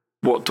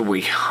 what do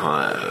we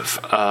have?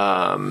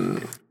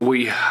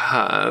 We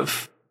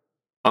have,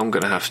 I'm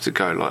going to have to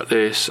go like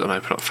this and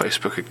open up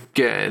Facebook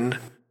again.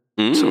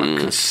 so I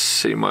can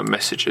see my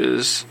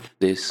messages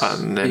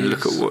and then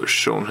look at what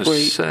Sean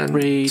has sent.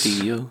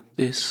 Radio,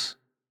 this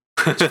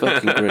is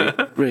fucking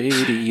great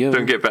radio.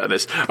 Don't get better at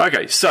this.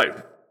 Okay,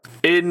 so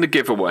in the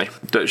giveaway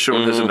that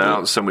Sean has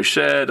announced and we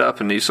shared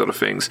up and these sort of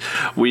things,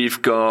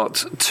 we've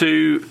got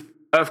 2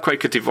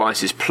 Earthquaker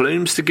devices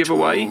plumes to give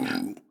away.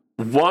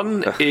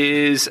 One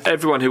is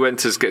everyone who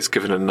enters gets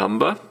given a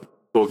number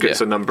or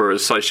gets a number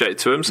associated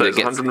to them. So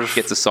there's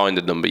gets assigned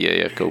a number.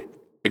 Yeah, cool.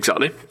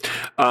 Exactly.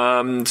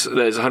 And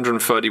there's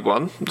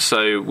 131,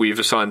 so we've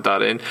assigned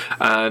that in.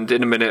 And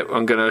in a minute,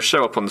 I'm going to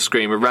show up on the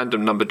screen a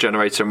random number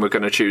generator, and we're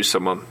going to choose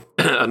someone,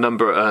 a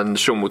number, and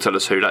Sean will tell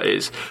us who that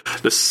is.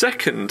 The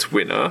second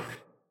winner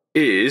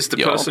is the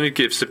person who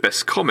gives the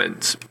best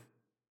comment.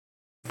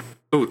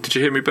 Oh, did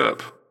you hear me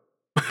burp?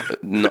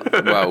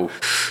 No,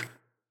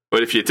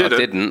 well, if you didn't, I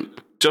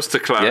didn't. Just to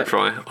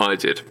clarify, I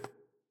did.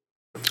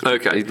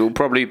 Okay. It will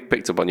probably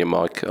picked up on your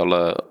mic.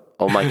 I'll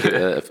make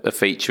it a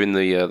feature in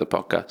the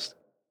podcast.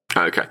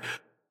 Okay,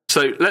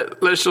 so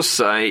let's just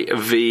say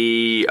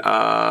the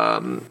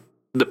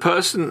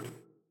person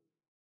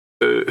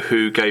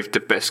who gave the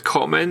best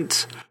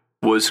comment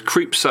was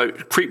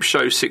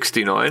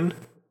Creepshow69.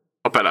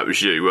 I bet that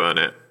was you, weren't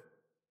it?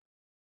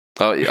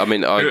 I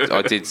mean,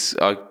 I did.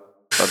 I'd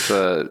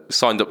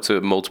signed up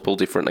to multiple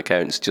different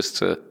accounts just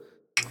to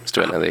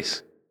enter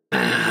this.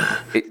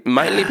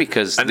 Mainly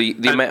because the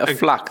amount of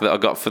flack that I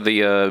got for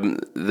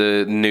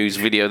the news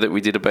video that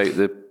we did about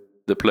the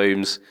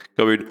plumes,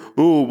 going,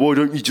 oh, why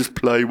don't you just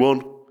play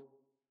one?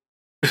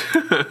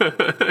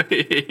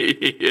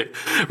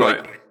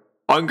 Right,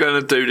 I'm going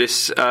to do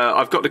this.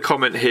 I've got the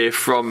comment here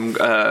from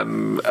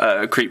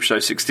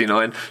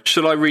Creepshow69.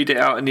 Shall I read it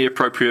out in the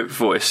appropriate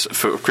voice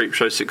for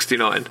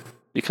Creepshow69?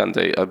 You can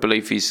do. I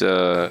believe he's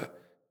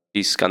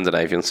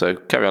Scandinavian, so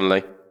carry on,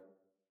 Lee.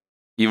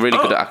 You're really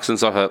good at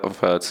accents, I've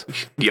heard.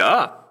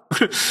 Yeah.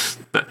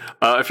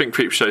 I think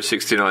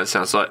Creepshow69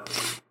 sounds like,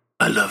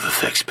 I love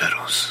effects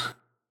pedals.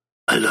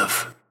 I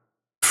love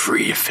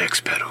free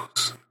effects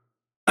pedals.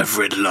 I've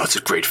read lots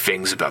of great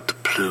things about the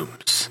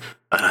plumes,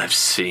 and I've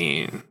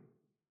seen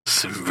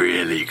some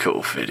really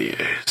cool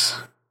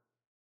videos.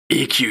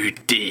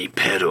 EQD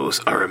pedals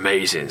are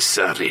amazing.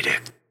 Sadly,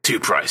 they're too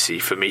pricey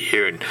for me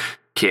here in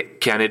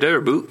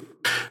Canada.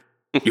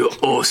 You're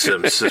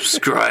awesome.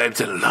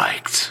 Subscribed and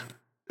liked.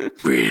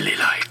 Really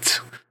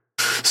liked.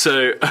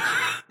 So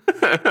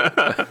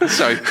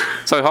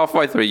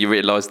halfway through you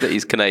realised that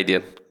he's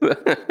Canadian.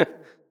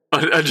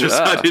 I just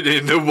added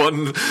in the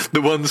one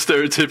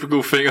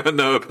stereotypical thing I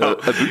know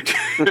about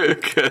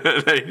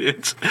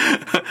Canadians.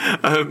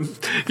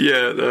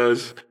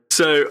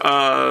 So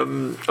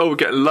we're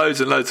getting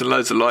loads and loads and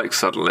loads of likes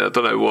suddenly. I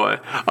don't know why.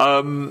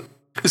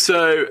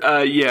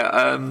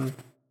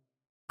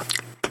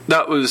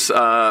 That was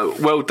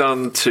well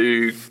done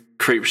to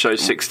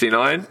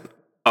Creepshow69.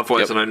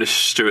 Otherwise known as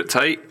Stuart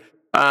Tate.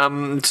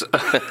 And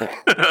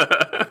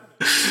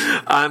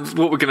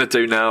what we're going to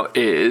do now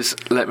is,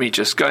 let me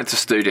just go into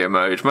studio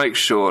mode, make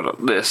sure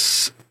that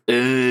this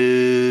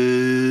is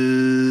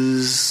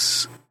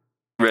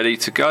ready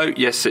to go.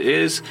 Yes, it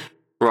is.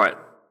 Right.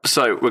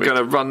 So we're going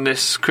to run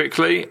this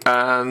quickly,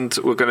 and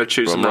we're going to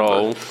choose a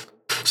number.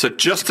 So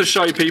just to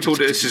show people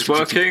that this is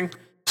working,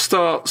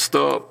 start,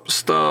 stop,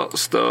 start,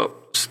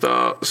 stop,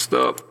 start,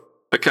 stop.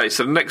 Okay,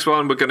 so the next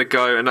one we're going to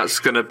go, and that's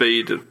going to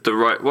be the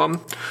right one.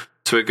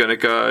 So we're going to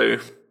go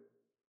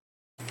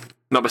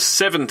number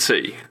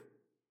 70.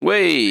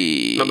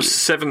 Number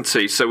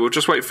 70. So we'll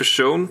just wait for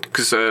Sean,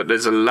 because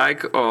there's a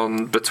lag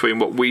on between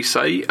what we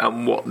say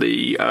and what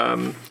the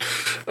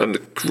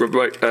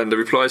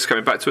replies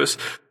coming back to us.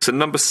 So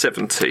number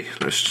 70.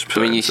 Let's just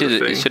put you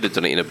should have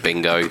done it in a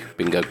bingo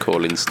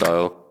calling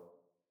style.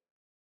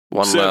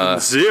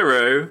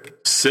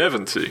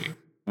 70.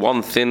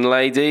 One thin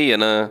lady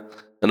and a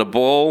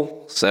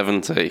ball,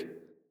 70.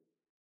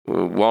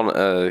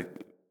 One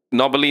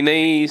knobbly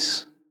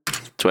knees,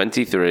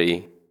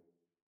 23.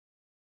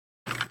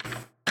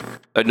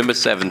 Number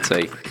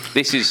 70.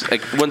 This is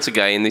once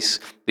again this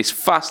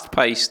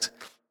fast-paced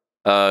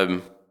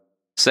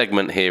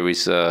segment here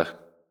is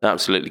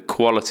absolutely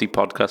quality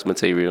podcast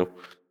material.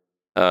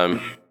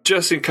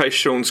 Just in case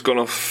Sean's gone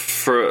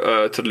off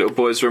to the little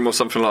boys' room or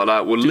something like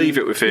that, we'll leave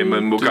it with him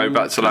and we'll go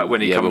back to that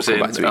when he comes in,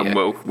 and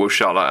we'll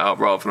shout that out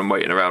rather than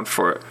waiting around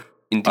for it.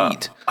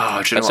 Indeed. Do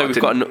you know what?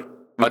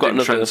 I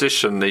didn't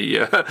transition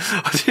the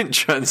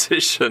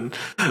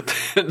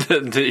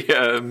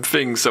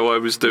thing, so I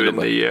was doing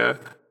I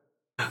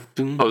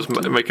was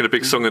making a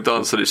big song and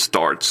dance to this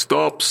start,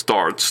 stop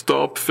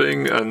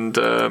thing, and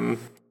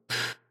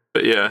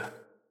but yeah,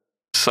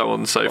 so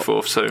on and so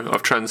forth. So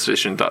I've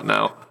transitioned that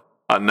now,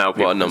 and now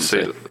people can see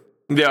it.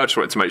 Yeah, I just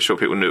wanted to make sure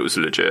people knew it was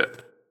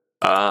legit.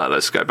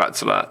 Let's go back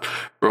to that.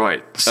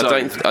 Right. So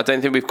I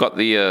don't think we've got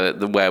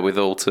the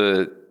wherewithal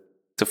to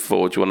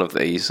forge one of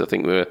these. I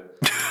think we're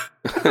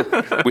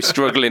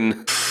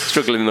struggling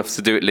enough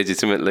to do it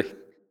legitimately,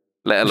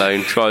 let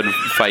alone try and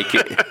fake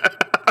it.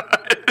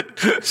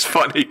 It's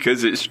funny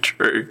because it's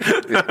true.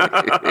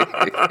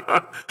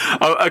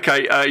 Oh,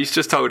 okay. He's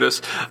just told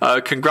us.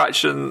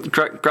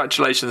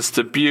 Congratulations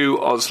to Beau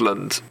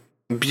Osland.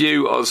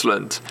 Beau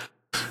Osland.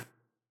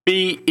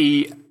 Beau.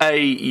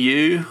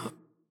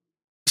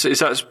 Is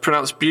that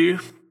pronounced Beau?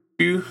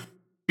 Beau?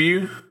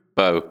 Beau?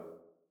 Bo.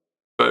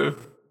 Beau.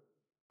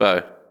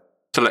 Bo.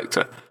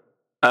 Selector.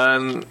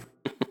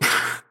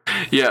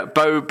 Yeah,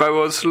 Beau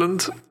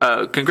Osland.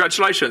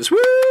 Congratulations. Woo!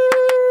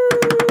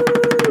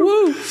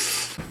 Woo!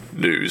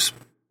 News.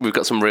 We've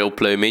got some real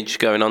plumage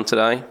going on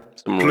today.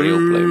 Some real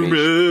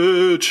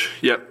plumage.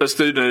 Yep, let's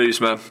do the news,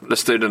 man.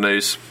 Let's do the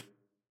news.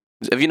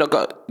 Have you not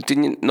got?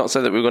 Didn't you not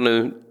say that we're going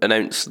to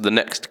announce the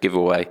next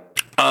giveaway?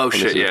 Oh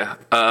shit! Yeah.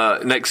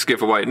 Next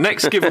giveaway.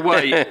 Next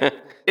giveaway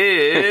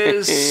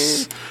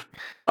is.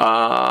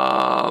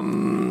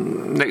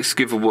 Next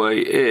giveaway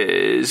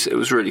is. It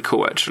was really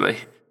cool, actually.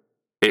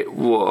 It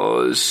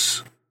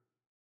was.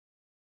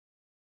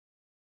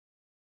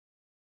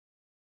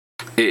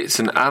 It's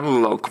an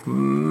Analog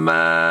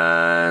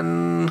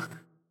Man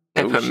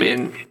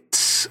Peppermint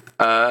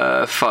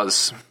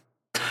Fuzz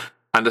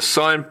and a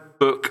signed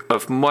book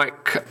of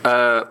Mike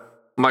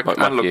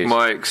Analog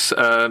Mike's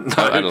book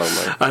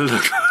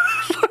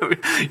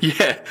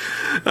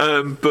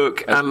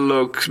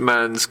Analog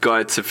Man's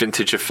Guide to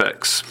Vintage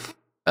Effects.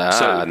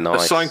 So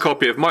nice. A signed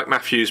copy of Mike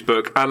Matthews'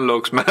 book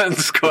Analog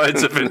Man's Guide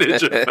to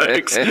Vintage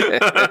Effects.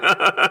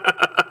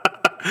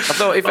 I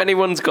thought if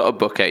anyone's got a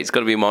book, it's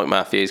got to be Mike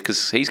Matthews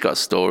because he's got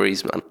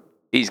stories, man.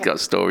 He's got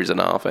stories and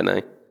a half, hasn't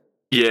he?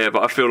 Yeah,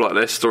 but I feel like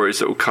there's stories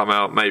that will come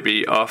out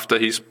maybe after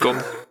he's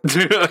gone.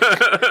 But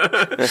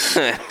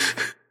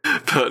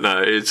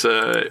no, it's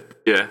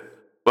yeah.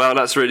 Well,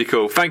 that's really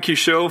cool. Thank you,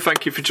 Sean.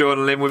 Thank you for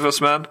joining in with us,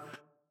 man.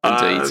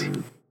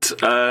 Indeed.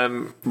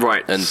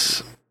 Right.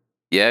 And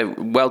yeah,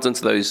 well done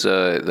to those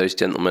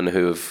gentlemen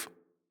who have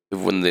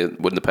won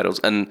the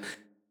pedals. And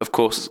of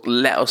course,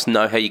 let us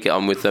know how you get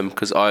on with them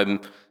because I'm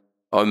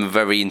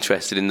very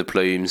interested in the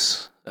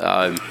plumes.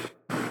 I'm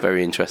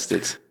very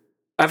interested.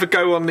 Have a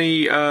go on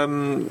the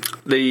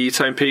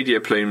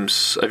Tonepedia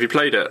plumes. Have you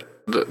played it?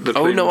 The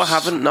plumes? No, I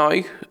haven't.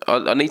 No,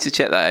 I need to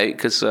check that out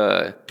because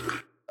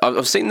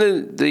I've seen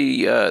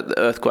the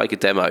Earthquaker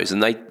demos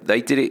and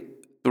they did it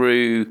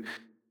through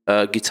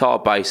guitar,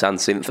 bass, and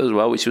synth as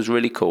well, which was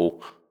really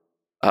cool.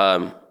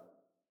 But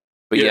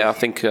yeah, I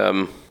think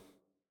I'll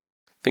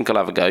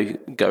have a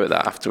go at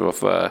that after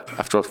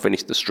I've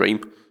finished the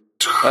stream.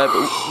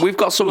 We've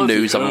got some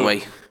news, haven't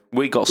we?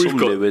 We've got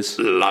news.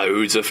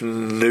 Loads of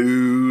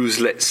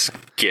news. Let's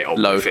get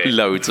on with it.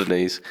 Loads of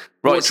news.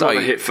 Right, what do you want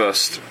to hit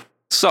first?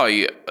 So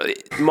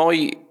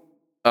my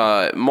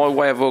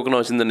way of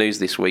organising the news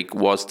this week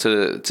was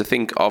to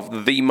think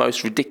of the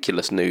most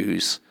ridiculous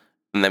news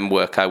and then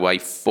work our way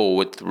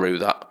forward through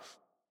that.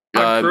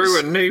 I grew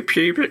a new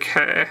pubic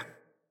hair.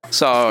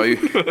 So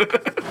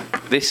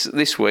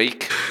this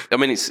week, I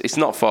mean, it's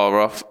not far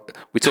off.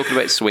 We're talking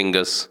about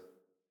swingers.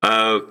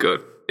 Oh,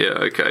 good. Yeah.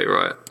 Okay.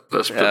 Right.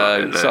 Let's put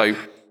that in there. So,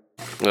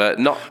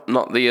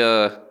 not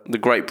the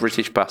Great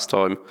British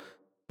Pastime,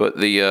 but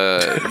the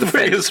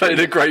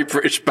the Great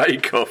British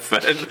Bake Off.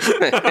 Then,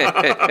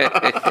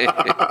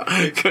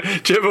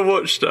 do you ever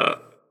watch that?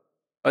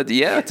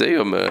 Yeah, I do.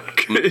 I'm an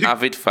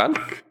avid fan.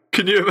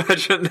 Can you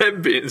imagine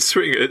them being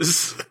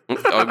swingers?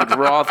 I would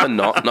rather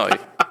not. No.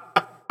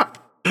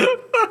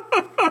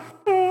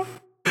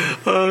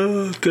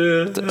 Oh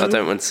dear! I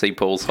don't want to see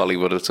Paul's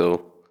Hollywood at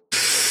all.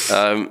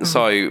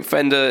 So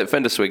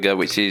Fender Swinger,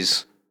 which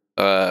is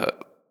a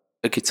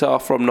guitar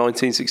from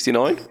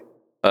 1969.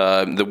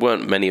 There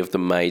weren't many of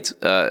them made.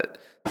 They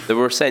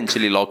were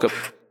essentially like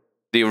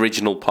the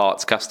original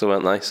parts caster,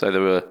 weren't they? So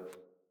there were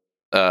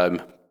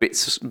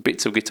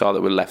bits of guitar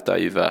that were left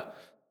over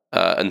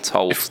and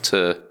told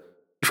to.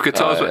 If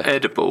guitars were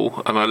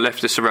edible and I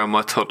left this around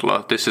my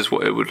toddler, this is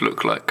what it would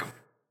look like.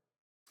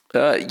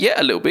 Yeah,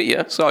 a little bit.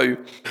 Yeah. So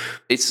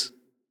it's.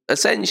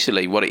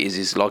 Essentially, what it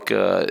is like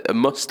a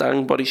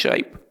Mustang body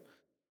shape,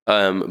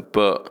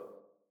 but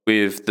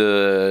with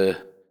the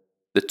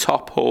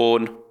top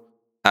horn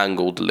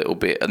angled a little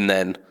bit, and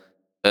then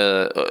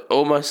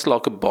almost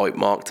like a bite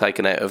mark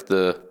taken out of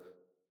the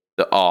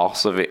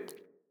arse of it.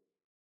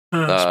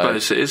 I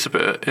suppose it is a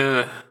bit,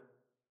 yeah.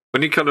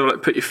 When you kind of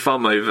like put your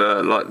thumb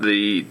over like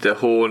the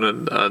horn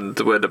and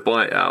where the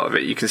bite out of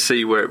it, you can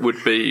see where it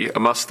would be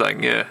a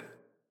Mustang, yeah.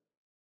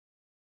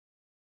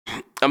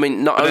 I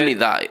mean, not only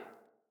that.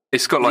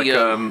 It's got like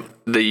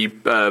the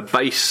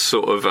bass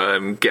sort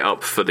of get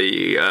up for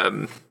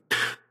the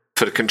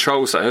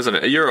controls there, hasn't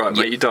it? Are you alright,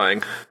 mate? You're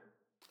dying.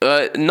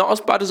 Not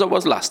as bad as I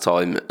was last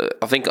time.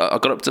 I think I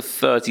got up to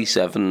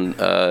 37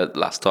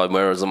 last time,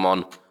 whereas I'm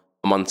on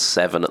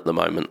 7 at the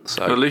moment.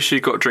 So at least you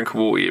got a drink of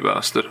water, you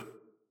bastard.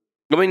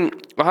 I mean,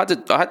 I had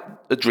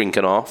a drink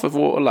and a half of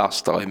water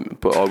last time,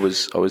 but I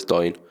was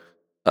dying.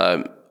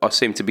 I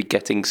seem to be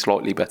getting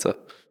slightly better.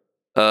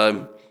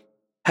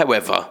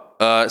 However.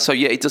 So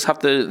yeah, it does have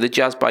the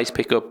jazz bass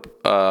pickup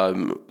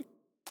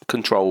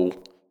control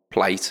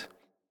plate,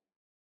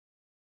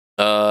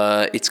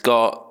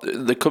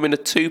 They come in a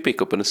 2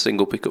 pickup and a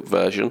single pickup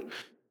version,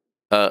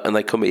 and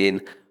they come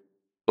in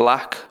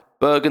black,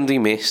 burgundy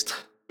mist,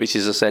 which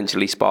is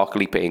essentially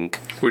sparkly pink.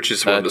 Which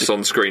is the one that's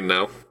on screen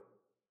now.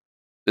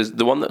 Is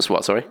the one that's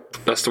what? Sorry,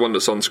 that's the one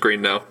that's on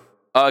screen now.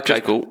 Okay,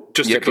 cool.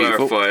 Just to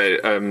clarify,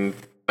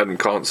 Adam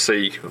can't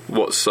see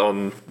what's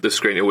on the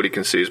screen. All he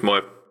can see is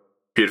my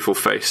beautiful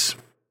face.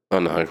 I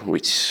know.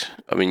 Which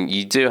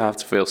you do have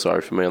to feel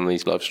sorry for me on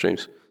these live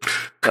streams.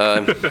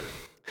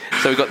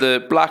 So we've got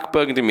the black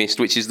burgundy mist,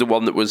 which is the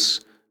one that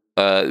was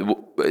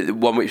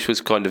one which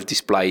was kind of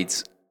displayed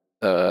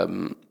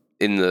in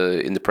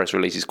the press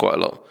releases quite a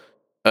lot.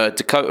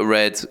 Dakota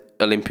Red,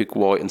 Olympic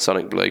White, and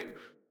Sonic Blue.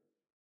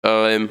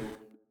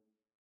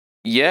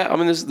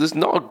 There's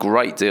not a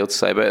great deal to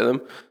say about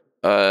them.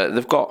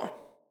 They've got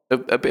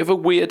a bit of a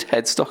weird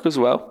headstock as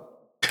well.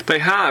 They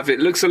have. It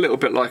looks a little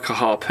bit like a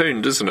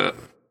harpoon, doesn't it?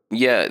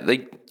 Yeah,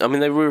 they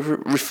were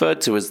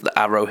referred to as the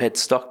arrow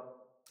headstock.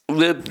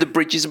 The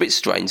bridge is a bit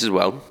strange as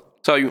well.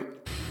 So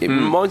it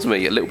reminds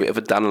me a little bit of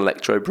a Dan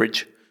Electro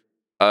bridge,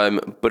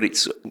 but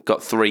it's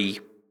got 3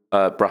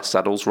 brass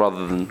saddles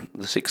rather than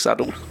the 6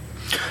 saddles.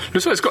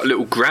 Looks like it's got a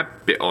little grab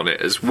bit on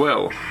it as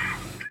well.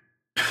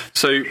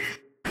 So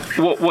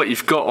what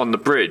you've got on the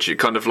bridge, it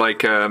kind of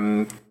like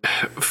in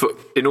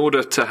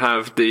order to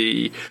have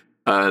the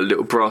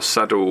little brass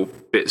saddle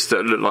bits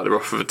that look like they're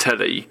off of a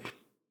telly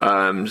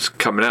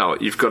coming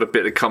out, you've got a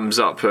bit that comes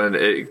up and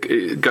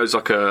it goes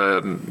like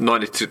a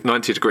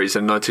 90 degrees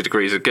and 90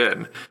 degrees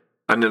again,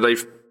 and then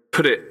they've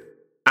put it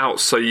out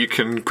so you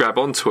can grab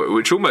onto it,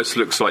 which almost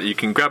looks like you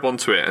can grab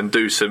onto it and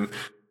do some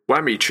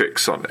whammy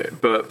tricks on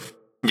it, but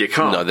you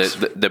can't. No,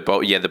 they're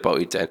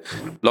bolted down.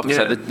 Like I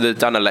said, the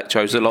Dan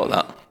Electros are like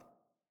that.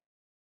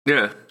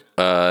 Yeah.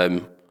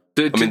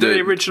 Did they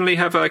originally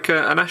have like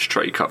an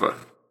ashtray cover?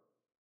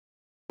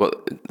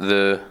 What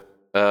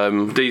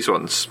these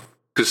ones?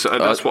 Because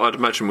that's what I'd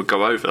imagine would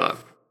go over that.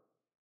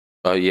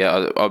 Oh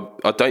yeah,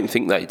 I don't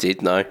think they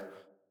did. No.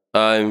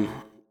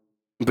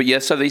 But yeah,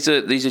 so these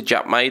are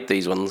Jap made,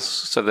 these ones.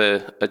 So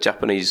they're a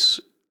Japanese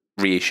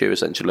reissue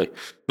essentially.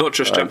 Not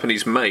just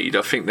Japanese made.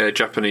 I think they're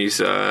Japanese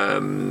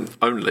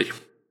only.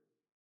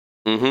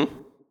 Mm-hmm.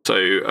 So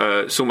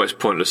it's almost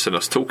pointless in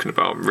us talking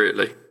about them,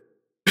 really.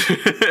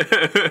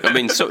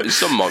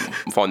 Some might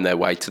find their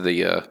way to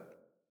the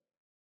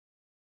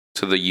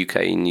UK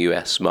and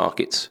US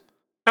markets.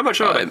 How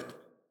much are they?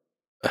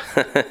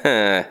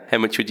 How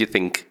much would you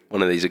think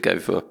one of these would go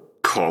for?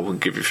 I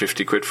wouldn't give you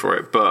 50 quid for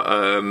it, but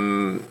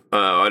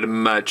I'd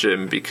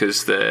imagine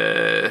because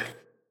they're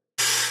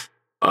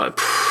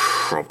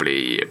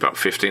probably about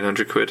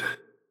 1,500 quid.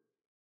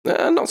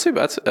 Not too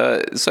bad.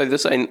 So they're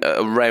saying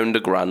around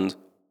 £1,000.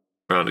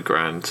 Around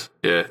 £1,000,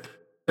 yeah.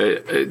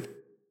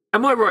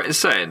 Am I right in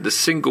saying the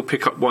single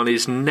pickup one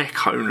is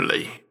neck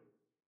only?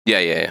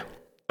 Yeah.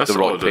 That's the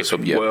right pickup,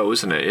 well,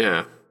 isn't it?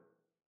 Yeah.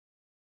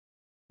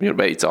 You're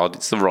right, it's odd.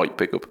 It's the right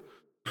pickup.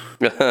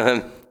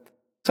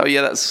 So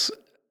yeah, it's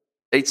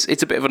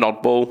a bit of an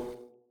oddball.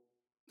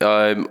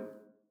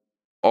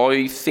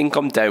 I think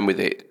I'm down with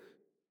it.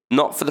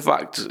 Not for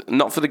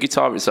the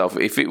guitar itself.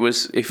 If it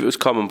was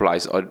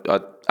commonplace,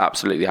 I'd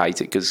absolutely hate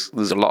it because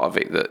there's a lot of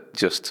it that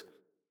just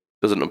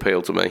doesn't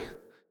appeal to me.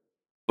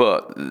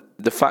 But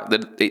the fact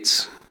that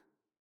it's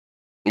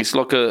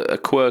like a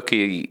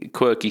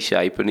quirky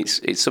shape, and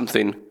it's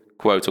something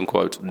quote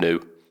unquote new.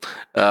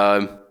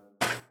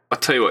 I'll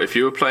tell you what, if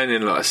you were playing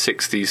in like a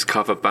 60s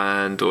cover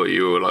band, or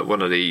you were like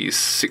one of these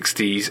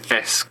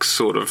 60s-esque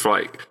sort of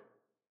like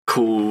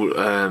cool,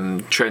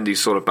 trendy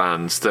sort of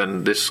bands,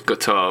 then this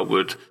guitar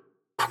would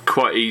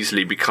quite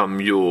easily become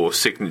your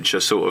signature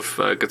sort of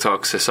guitar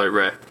because they're so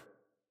rare.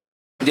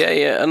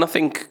 Yeah, and I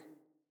think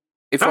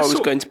if I was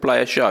going to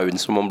play a show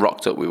and someone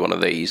rocked up with one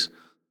of these,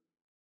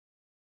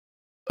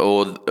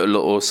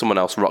 or someone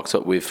else rocked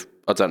up with,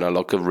 I don't know,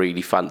 like a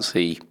really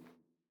fancy,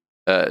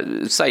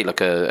 say like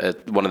a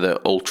one of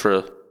the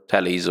Ultra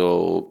Tellies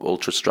or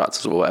Ultra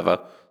Strats or whatever,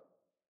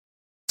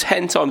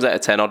 10 times out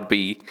of 10 I'd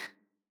be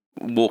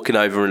walking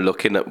over and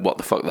looking at what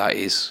the fuck that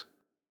is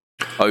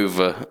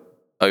over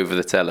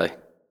the telly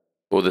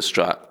or the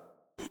Strat.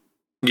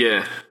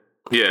 Yeah,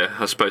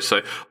 I suppose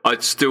so.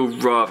 I'd still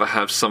rather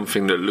have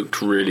something that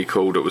looked really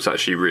cool that was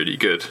actually really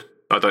good.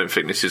 I don't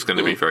think this is going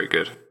to be very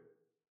good.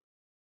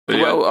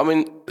 Well, I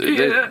mean,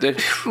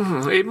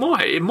 it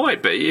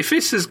might be. If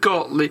this has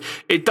got,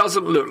 it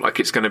doesn't look like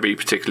it's going to be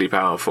particularly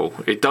powerful.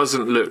 It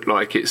doesn't look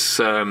like it's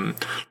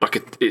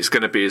it's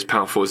going to be as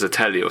powerful as a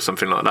telly or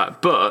something like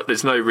that. But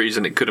there's no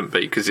reason it couldn't be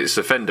because it's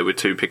a Fender with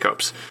 2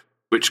 pickups,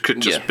 which could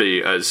just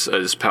be as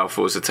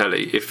powerful as a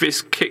telly. If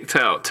this kicked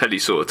out telly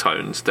sort of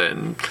tones,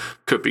 then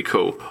could be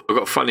cool. I've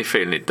got a funny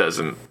feeling it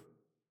doesn't.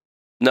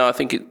 No, I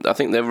think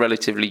they're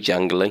relatively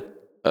jangly.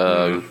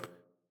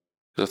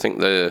 I think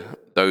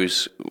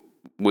those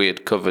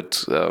weird covered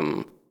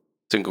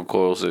single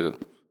coils are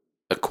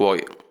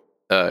quite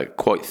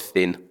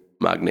thin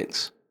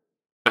magnets.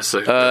 That's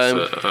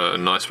a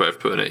nice way of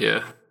putting it.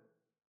 Yeah.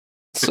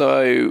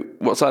 So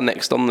what's our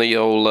next on the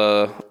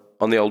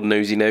old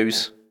newsy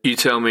news? You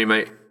tell me,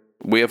 mate.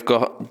 we have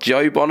got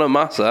Joe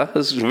Bonamassa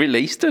has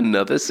released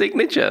another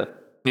signature.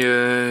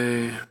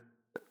 Yay.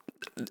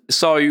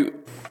 So,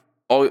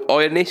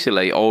 I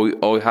initially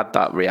had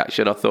that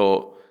reaction. I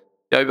thought,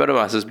 Joe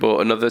Bonamassa's bought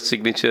another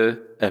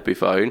signature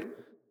Epiphone.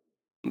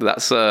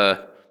 That's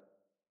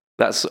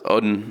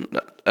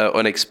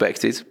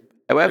unexpected.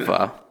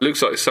 However,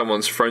 looks like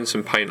someone's thrown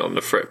some paint on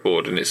the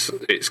fretboard, and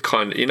it's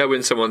kind of, you know,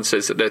 when someone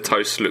says that their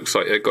toast looks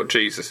like they've got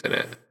Jesus in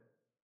it.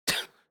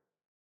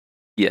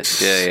 Yes,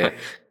 yeah.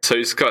 So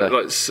it's got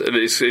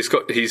it's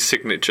got his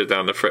signature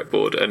down the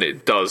fretboard, and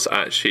it does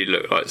actually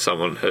look like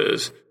someone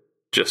has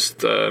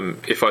just,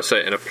 if I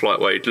say it in a polite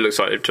way, it looks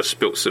like they've just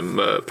spilt some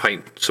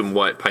paint, some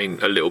white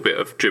paint, a little bit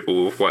of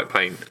dribble of white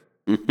paint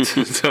down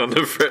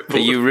the fretboard. Are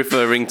you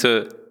referring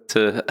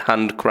to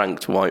hand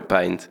cranked white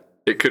paint?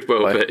 It could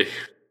well be.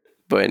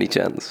 By any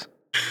chance?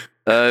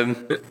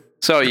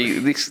 Sorry,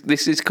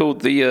 this is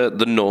called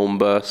the Norm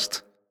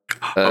Burst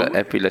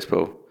Epi Les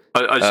Paul.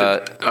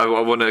 I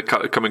want to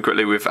come in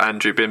quickly with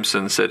Andrew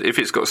Bimson said, if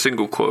it's got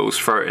single coils,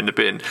 throw it in the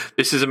bin.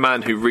 This is a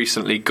man who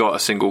recently got a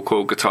single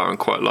coil guitar and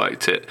quite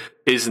liked it.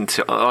 Isn't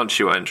it? Aren't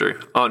you, Andrew?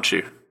 Aren't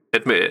you?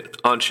 Admit it,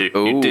 aren't you?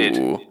 Ooh. You did.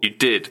 You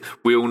did.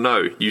 We all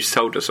know. You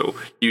told us all.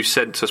 You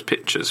sent us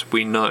pictures.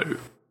 We know.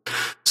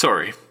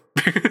 Sorry.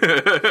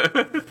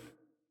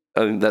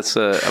 That's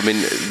I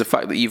mean, the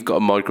fact that you've got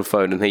a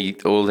microphone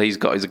and all he's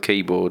got is a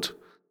keyboard.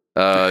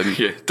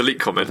 Yeah, delete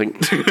comment. I think,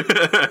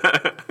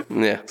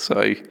 yeah,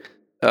 so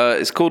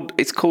it's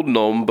called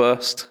Norm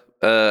Burst.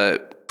 And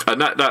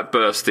that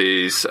burst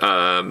is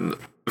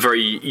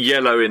very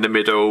yellow in the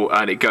middle,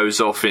 and it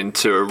goes off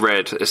into a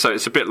red. So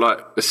it's a bit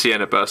like the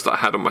Sienna burst that I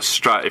had on my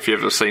Strat, if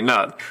you've ever seen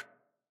that.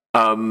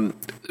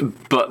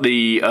 But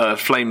the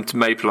flamed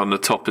maple on the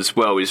top as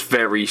well is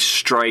very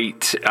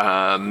straight,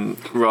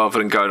 rather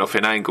than going off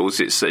in angles.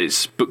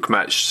 It's book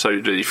matched, so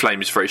the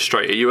flame is very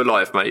straight. Are you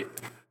alive, mate?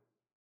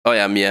 I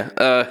am, yeah.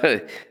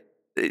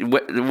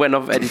 When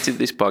I've edited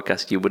this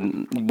podcast, you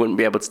wouldn't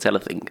be able to tell a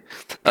thing.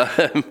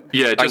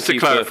 Yeah, just to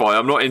clarify,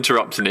 I'm not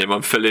interrupting him.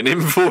 I'm filling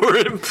in for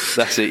him.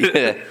 That's it.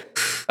 Yeah.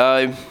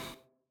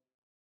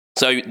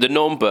 So the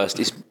Norm Burst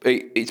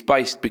it's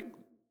based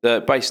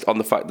on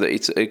the fact that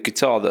it's a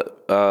guitar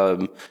that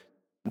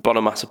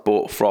Bonamassa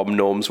bought from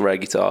Norm's Rare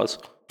Guitars.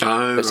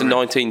 Oh, it's a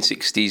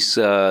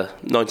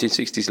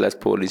 1960s Les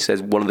Paul, and he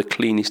says one of the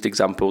cleanest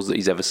examples that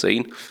he's ever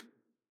seen.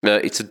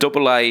 It's a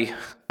AA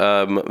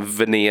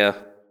veneer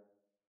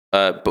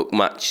book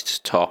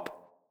matched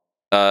top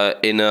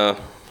in a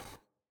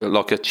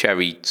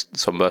cherry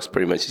sunburst,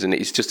 pretty much, isn't it?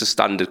 It's just a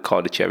standard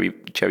kind of cherry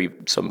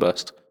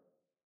sunburst.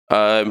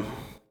 So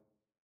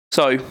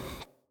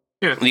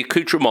yeah. The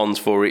accoutrements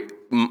for it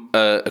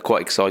are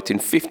quite exciting.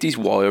 50s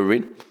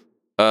wiring,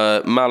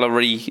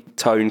 Mallory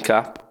tone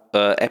cap,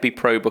 Epi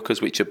Pro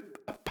buckers, which are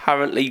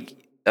apparently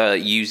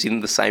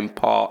using the same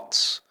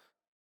parts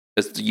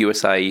as the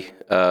USA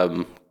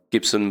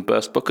Gibson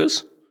burst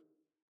buckers,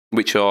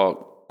 which are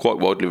quite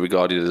widely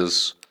regarded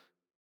as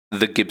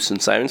the Gibson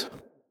sound.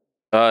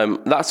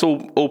 That's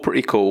all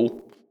pretty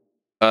cool.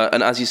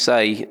 And as you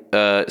say,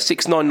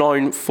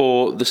 $699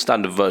 for the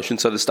standard version,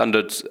 so the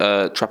standard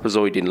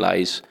trapezoid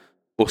inlays,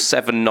 or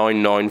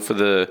 $799 for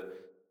the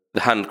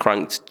hand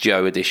cranked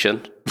Joe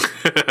edition.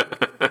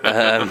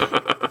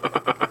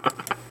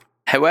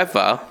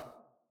 However,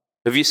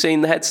 have you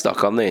seen the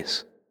headstock on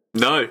this?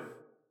 No.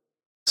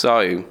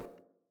 So,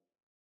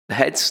 the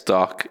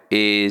headstock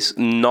is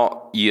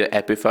not your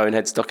Epiphone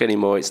headstock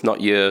anymore. It's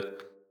not your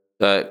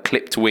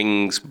clipped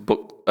wings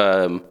book,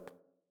 open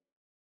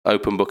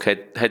book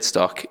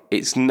headstock.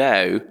 It's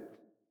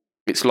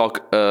like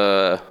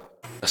a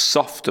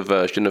softer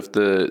version of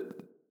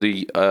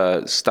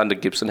the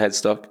standard Gibson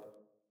headstock.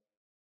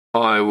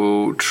 I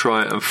will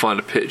try and find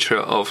a picture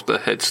of the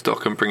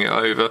headstock and bring it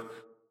over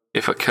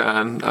if I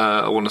can.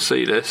 I want to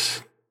see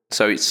this.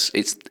 So it's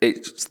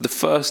the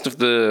first of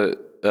the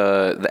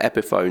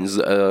Epiphones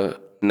that are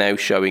now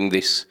showing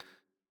this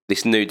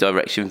new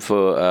direction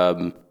for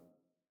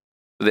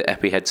the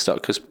Epi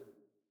headstock, because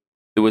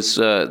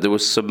there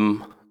was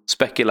some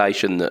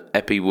speculation that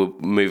Epi were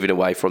moving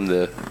away from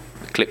the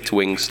clipped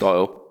wing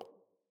style,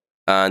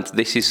 and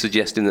this is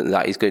suggesting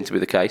that is going to be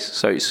the case.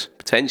 So it's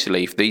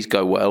potentially, if these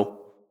go well,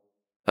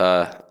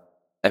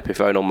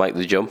 Epiphone will make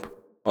the jump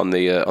on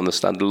the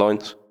standard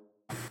lines.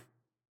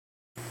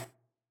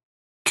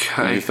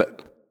 Okay.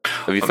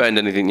 Have you found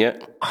anything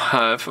yet? I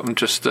have. I'm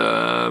just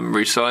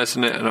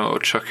resizing it, and I'll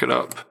chuck it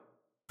up.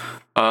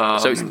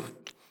 So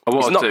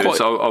what I'll do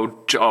is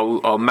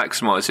I'll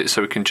maximise it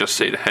so we can just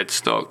see the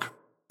headstock.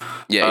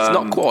 Yeah, it's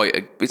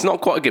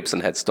not quite a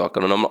Gibson headstock,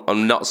 and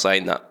I'm not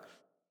saying that.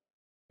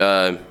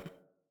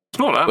 It's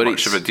not that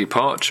much of a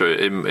departure,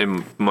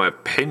 in my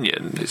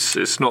opinion.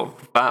 It's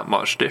not that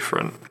much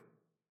different.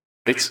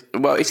 It's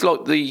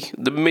like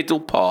the middle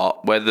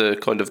part where the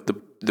kind of the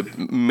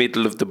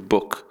middle of the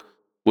book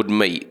would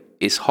meet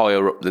is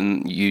higher up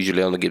than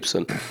usually on the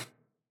Gibson,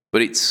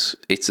 but it's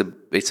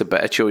a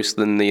better choice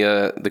than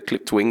the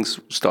clipped wings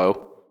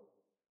style.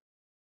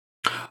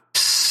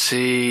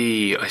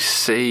 I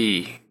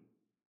see.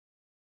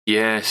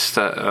 Yes,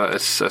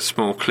 that's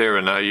more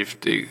clearer now. You've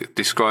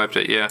described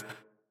it. Yeah.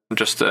 I'm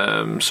just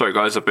sorry,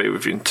 guys. I'll be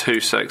with you in 2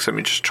 secs. Let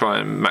me just try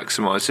and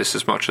maximise this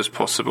as much as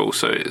possible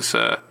so it's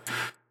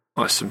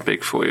nice and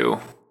big for you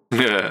all.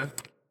 Yeah.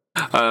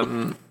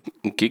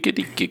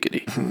 Giggity.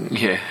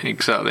 Yeah,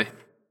 exactly.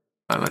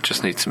 And I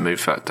just need to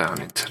move that down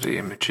into the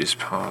images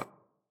part.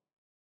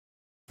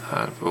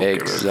 And we'll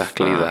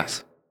Exactly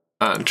that.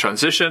 And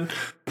transition.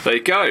 There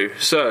you go.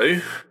 So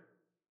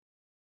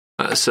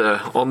that's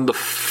on the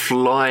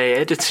fly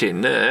editing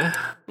there.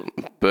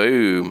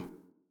 Boom.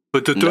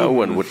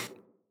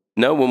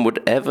 No one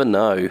would ever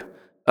know.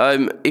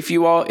 If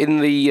you are in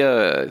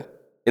the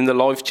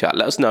live chat,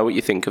 let us know what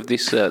you think of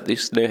this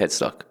new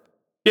headstock.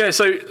 Yeah,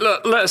 so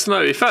let us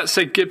know if that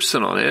said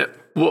Gibson on it.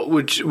 What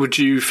would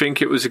you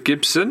think it was a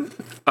Gibson?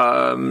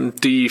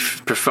 Do you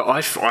prefer?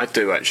 I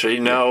do actually.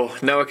 Now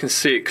I can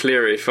see it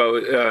clearly. If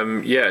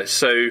I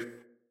so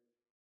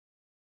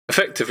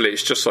effectively,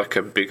 it's just like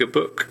a bigger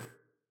book.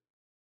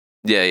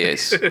 Yeah,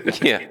 yes,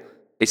 yeah.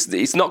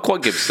 It's not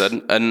quite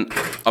Gibson, and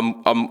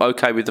I'm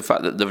okay with the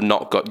fact that they've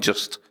not got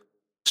just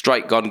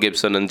straight gone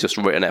Gibson and just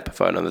written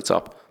Epiphone on the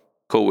top.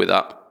 Cool with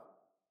that.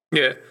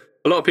 Yeah.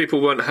 A lot of people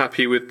weren't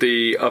happy with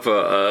the other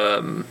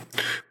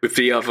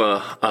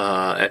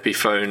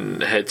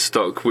Epiphone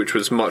headstock, which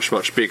was much,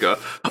 much bigger.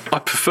 I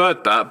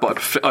preferred that, but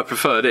I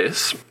prefer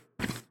this.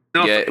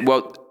 Yeah,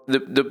 well,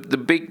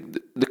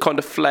 the kind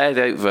of flared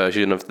out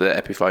version of the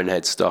Epiphone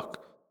headstock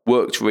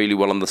worked really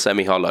well on the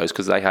semi hollows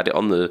because they had it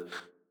on the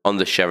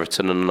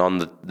Sheraton and on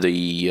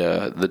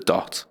the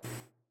Dot.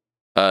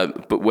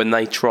 But when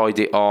they tried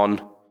it on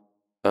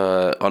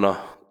a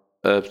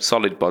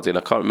solid body, and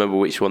I can't remember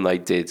which one they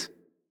did.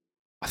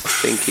 I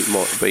think it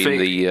might have been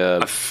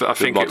I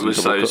think it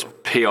was those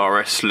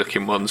PRS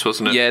looking ones,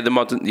 wasn't it? Yeah, the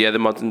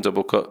modern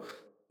double cut.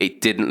 It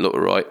didn't look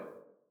right.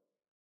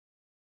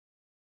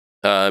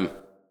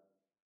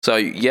 So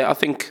yeah, I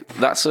think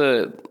that's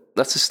a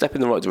step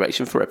in the right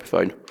direction for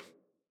Epiphone.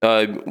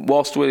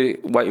 Whilst we're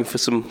waiting for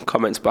some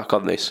comments back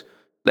on this,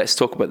 let's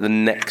talk about the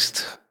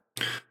next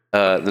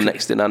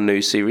in our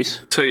news series.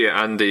 So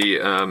yeah,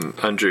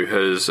 Andrew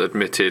has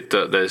admitted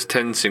that there's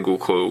 10 single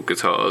coil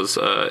guitars,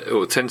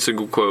 or 10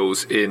 single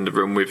coils in the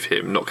room with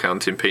him, not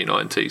counting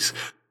P90s,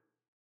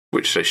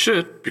 which they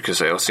should because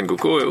they are single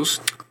coils,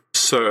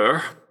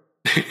 sir.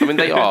 I mean,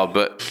 they are,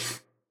 but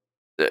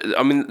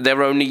I mean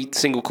they're only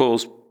single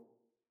coils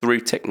through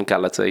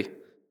technicality.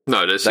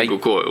 No, they're single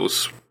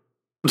coils.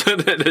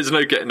 There's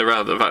no getting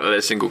around the fact that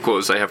they're single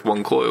coils. They have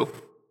one coil.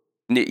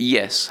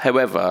 Yes,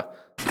 however,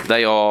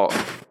 they are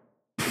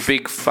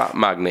big fat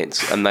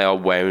magnets and they are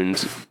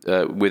wound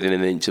within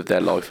an inch of their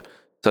life,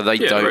 so they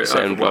don't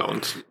sound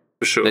like,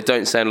 for sure. They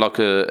don't sound like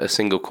a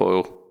single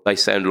coil. They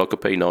sound like a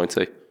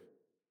P90.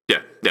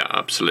 Yeah,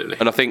 absolutely.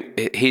 And I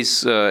think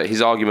his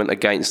argument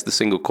against the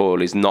single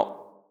coil is not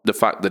the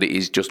fact that it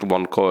is just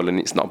one coil and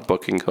it's not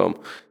Buckingham.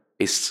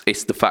 It's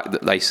the fact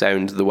that they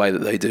sound the way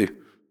that they do.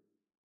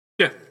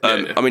 Yeah.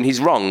 I mean, he's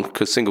wrong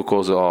because single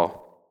coils are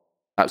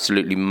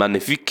absolutely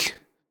magnifique.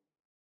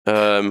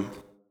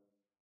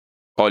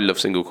 I love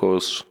single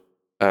coils,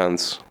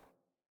 and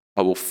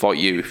I will fight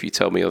you if you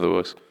tell me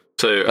otherwise.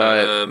 So,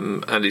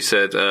 Andy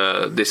said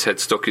this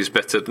headstock is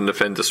better than the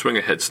Fender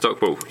Swinger headstock.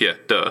 Well, yeah,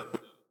 duh.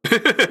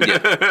 Yeah.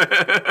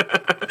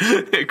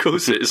 Of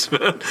course it is,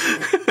 man.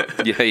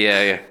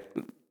 Yeah.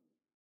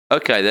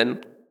 Okay,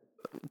 then.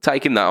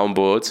 Taking that on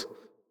board,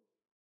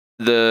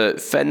 the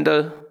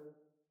Fender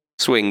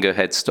Swinger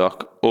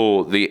headstock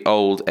or the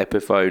old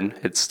Epiphone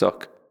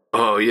headstock?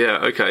 Oh, yeah,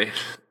 okay.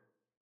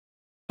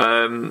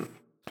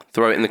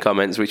 Throw it in the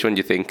comments. Which one do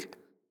you think?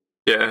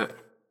 Yeah.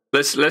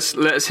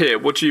 Let's hear.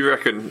 What do you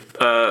reckon?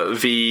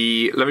 Let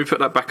me put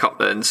that back up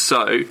then.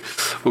 So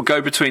we'll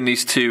go between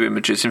these two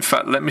images. In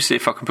fact, let me see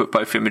if I can put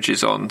both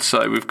images on.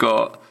 So we've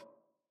got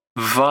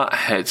that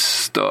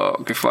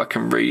headstock. If I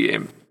can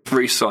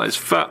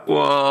resize that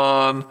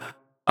one,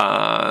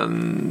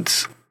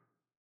 and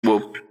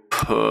we'll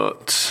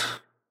put.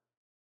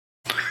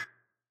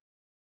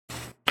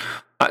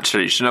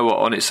 Actually, do you know what?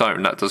 On its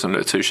own, that doesn't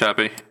look too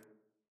shabby.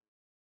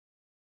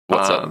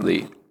 What's up?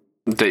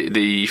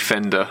 The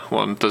Fender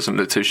one doesn't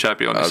look too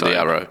shabby on its own. The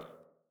Arrow.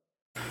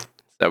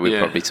 So we're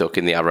probably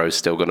talking the Arrow's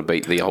still going to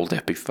beat the old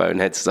Epiphone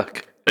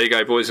headstock. There you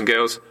go, boys and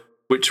girls.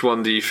 Which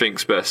one do you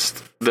think's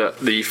best?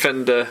 The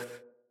Fender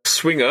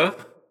Swinger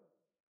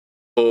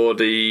or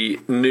the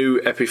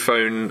new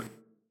Epiphone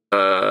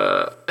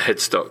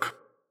headstock?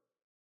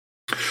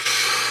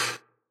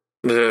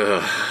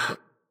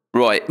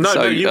 Right.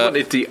 No, you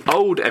wanted the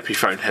old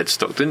Epiphone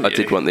headstock, didn't you? I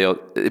did want the old.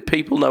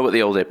 People know what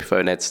the old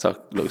Epiphone headstock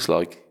looks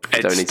like.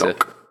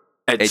 Headstock.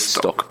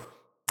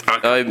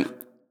 Okay.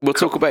 We'll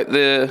talk about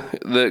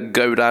the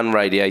Godin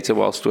radiator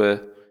whilst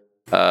we're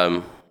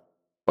doing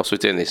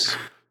this.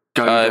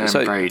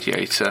 Godin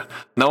radiator.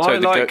 Now, I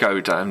like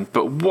Godin,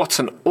 but what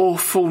an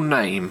awful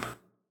name.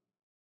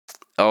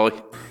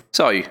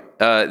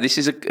 This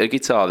is a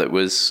guitar that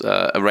was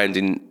around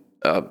in,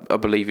 I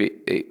believe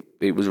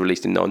it was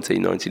released in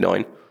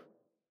 1999.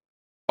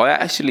 I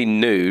actually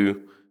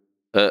knew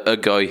a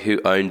guy who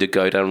owned a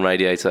go-down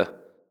radiator,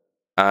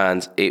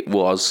 and it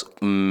was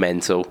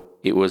mental.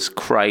 It was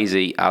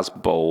crazy as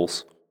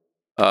balls.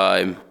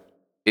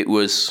 It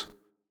was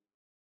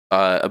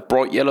a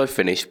bright yellow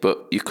finish,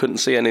 but you couldn't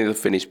see any of the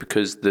finish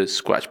because the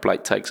scratch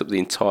plate takes up the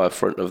entire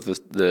front of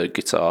the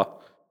guitar.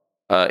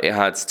 It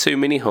had 2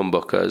 mini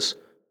humbuckers,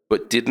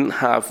 but didn't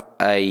have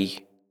a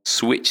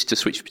switch to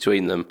switch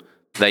between them.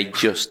 They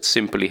just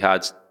simply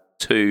had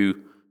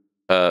two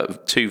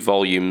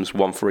volumes,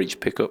 one for each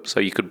pickup, so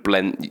you could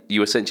blend.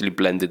 You essentially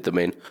blended them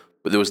in,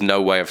 but there was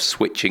no way of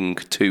switching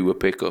to a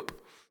pickup.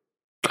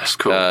 That's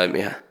cool.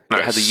 Yeah,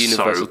 it had a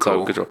universal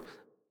tone control.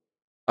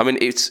 I mean,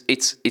 it's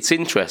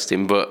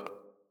interesting, but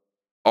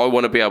I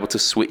want to be able to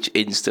switch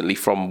instantly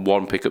from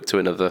one pickup to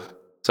another.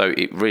 So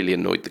it really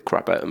annoyed the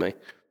crap out of me.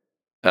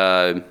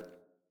 And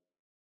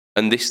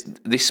this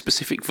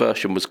specific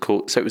version was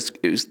called. So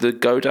it was the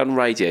go down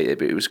radiator,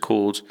 but it was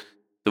called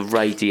the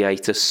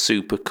Radiator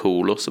Super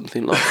Cool or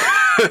something like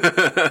that.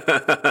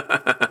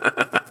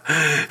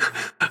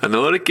 And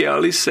all the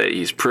girlies say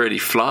he's pretty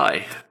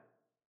fly.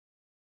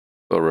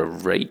 Or a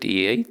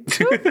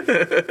radiator.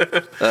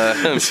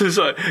 So it's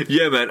like,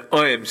 yeah, man,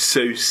 I am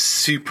so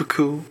super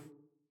cool.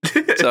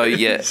 So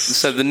yeah,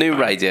 so the new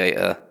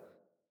radiator,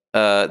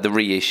 the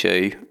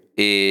reissue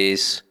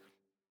is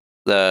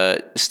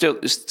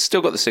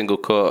still got the single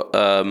cut.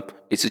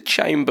 It's a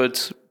chambered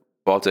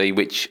body,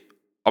 which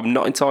I'm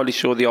not entirely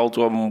sure the old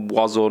one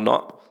was or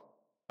not.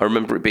 I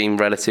remember it being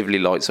relatively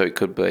light, so it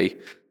could be.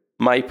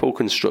 Maple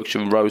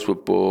construction,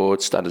 rosewood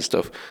board, standard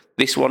stuff.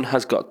 This one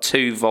has got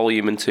 2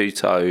 volume and 2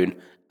 tone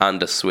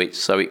and a switch,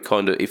 so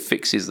it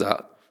fixes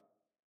that.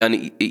 And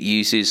it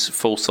uses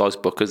full-size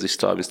buckers this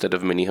time instead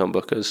of mini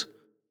humbuckers,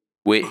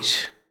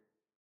 which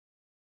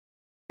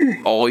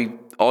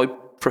I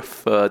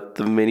preferred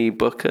the mini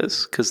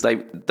buckers because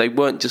they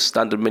weren't just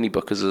standard mini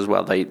buckers as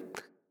well. They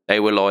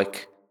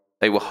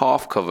were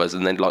half covers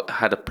and then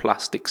had a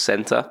plastic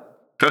center,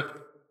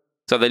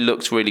 so they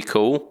looked really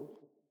cool.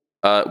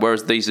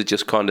 Whereas these are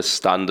just kind of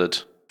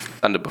standard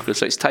buckers,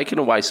 so it's taken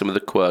away some of the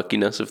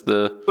quirkiness of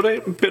the. Were they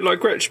a bit like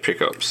Gretsch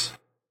pickups?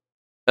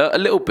 A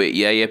little bit,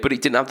 yeah, but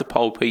it didn't have the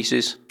pole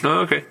pieces. Oh,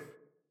 okay.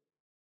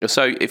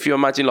 So if you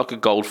imagine like a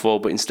gold foil,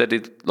 but instead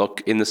of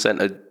like in the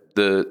center,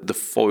 the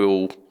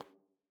foil,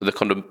 the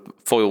kind of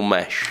foil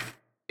mesh,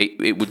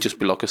 it would just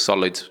be like a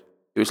solid.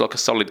 It was like a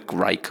solid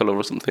grey color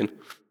or something,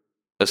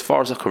 as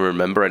far as I can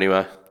remember,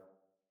 anyway.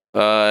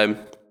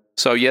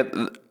 So yeah.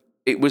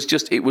 It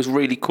was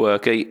really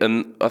quirky,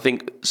 and I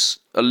think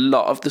a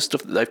lot of the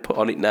stuff that they've put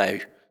on it now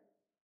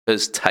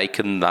has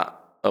taken that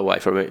away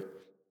from it.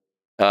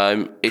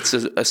 It's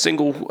a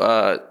single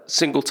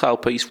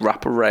tailpiece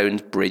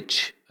wraparound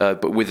bridge,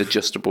 but with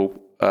adjustable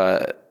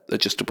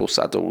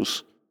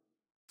saddles.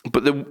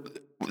 But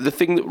the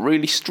thing that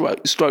really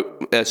struck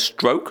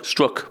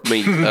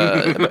me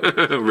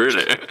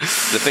really,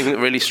 the thing that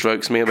really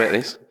strokes me about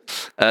this,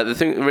 the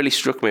thing that really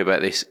struck me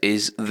about this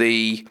is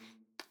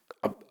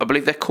I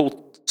believe they're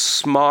called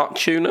smart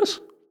tuners.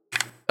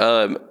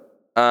 And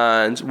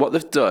what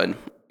they've done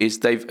is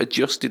they've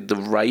adjusted the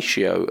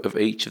ratio of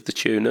each of the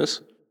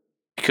tuners.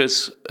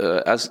 Because,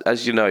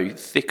 as you know,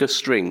 thicker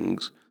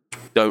strings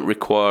don't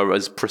require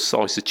as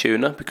precise a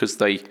tuner because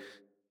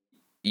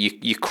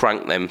you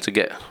crank them to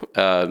get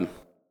the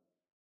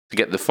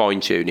fine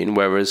tuning,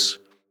 whereas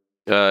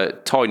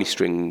tiny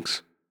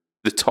strings,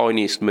 the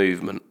tiniest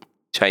movement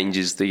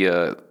changes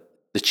the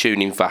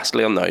tuning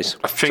vastly on those.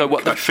 I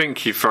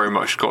think you've very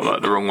much got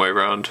that the wrong way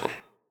around.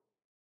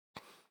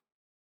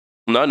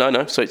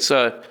 No. So it's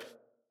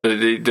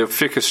the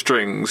thicker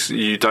strings,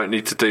 you don't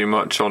need to do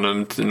much on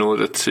them in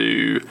order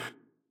to.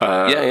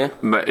 The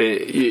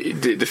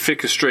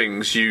thicker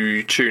strings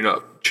you tune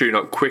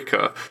up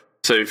quicker.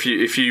 So if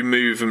you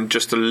move them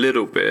just a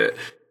little bit,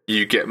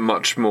 you get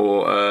much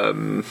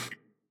more.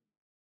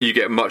 You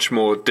get much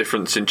more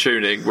difference in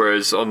tuning,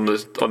 whereas on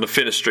the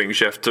thinner strings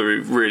you have to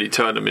really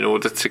turn them in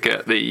order to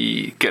get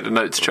the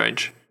notes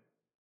change.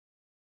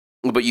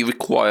 But you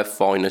require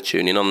finer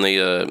tuning on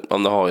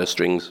the higher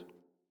strings.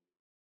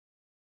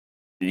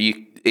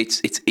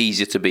 It's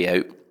easier to be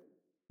out,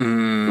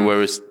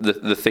 whereas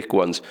the thick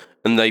ones,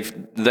 and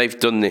they've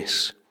done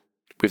this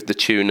with the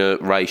tuner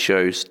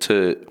ratios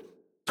to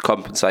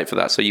compensate for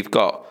that. So you've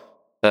got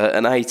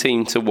an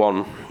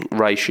 18-1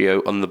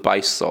 ratio on the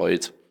bass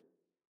side.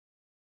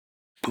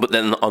 But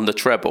then on the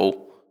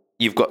treble,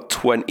 you've got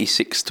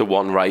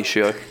 26-1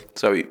 ratio,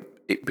 so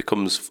it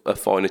becomes a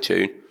finer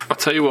tune. I'll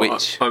tell you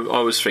what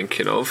I was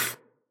thinking of.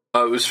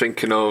 I was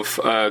thinking of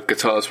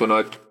guitars when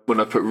I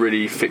put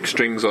really thick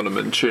strings on them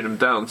and tune them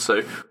down.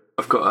 So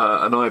I've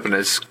got an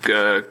Ibanez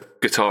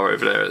guitar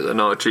over there, an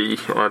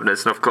RG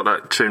Ibanez, and I've got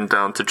that tuned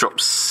down to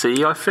drop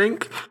C, I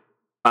think,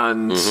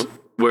 and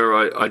where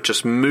I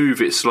just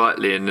move it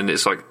slightly, and then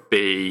it's like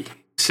B,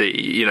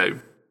 C,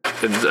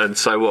 and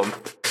so on.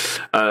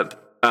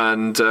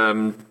 And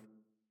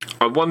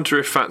I wonder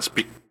if that's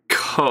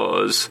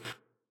because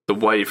the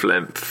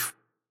wavelength.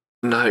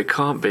 No, it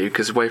can't be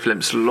because the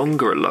wavelength's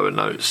longer at lower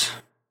notes.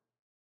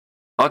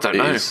 I don't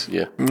know.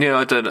 Yeah,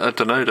 I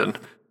don't know then.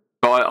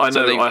 But I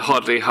know So I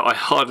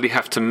hardly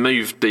have to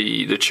move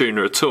the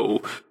tuner at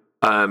all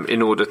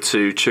in order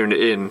to tune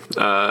it in,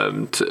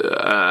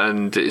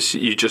 and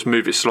you just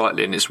move it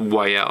slightly and it's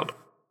way out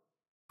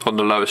on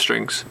the lower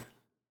strings.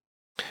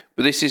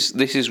 But this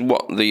is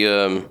what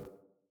the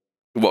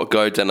what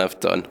Godin have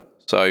done.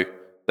 So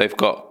they've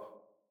got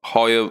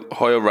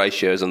higher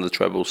ratios on the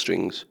treble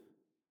strings,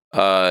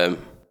 and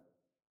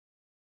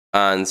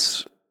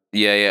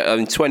yeah. I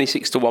mean,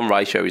 26-1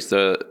 ratio is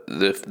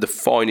the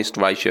finest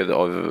ratio that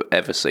I've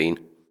ever seen.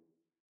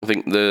 I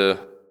think the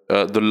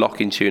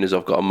lock-in tuners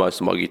I've got on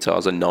most of my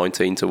guitars are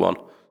 19-1,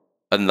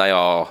 and they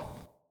are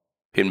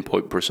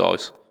pinpoint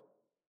precise.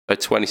 A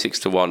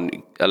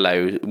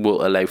 26-1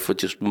 will allow for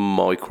just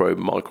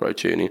micro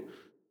tuning.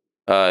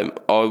 I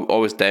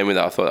was down with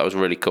that. I thought that was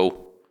really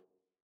cool.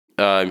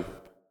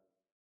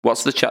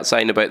 What's the chat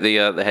saying about the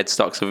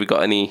headstocks? Have we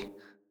got any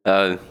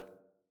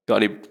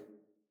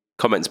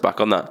comments back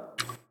on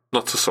that?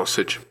 Not a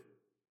sausage.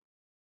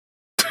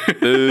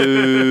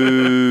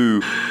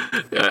 Ooh.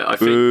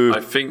 I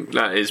think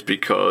that is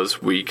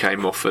because we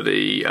came off of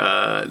the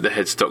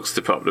headstocks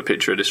to put up the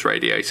picture of this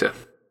radiator.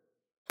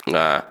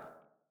 Nah.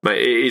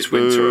 Mate, it is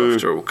winter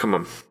after all. Come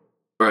on.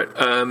 Right.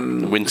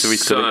 Winter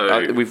is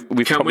coming.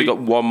 We've probably got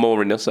one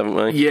more in us, haven't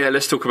we? Yeah,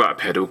 let's talk about a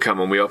pedal. Come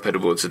on, we are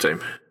pedalboards of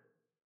doom.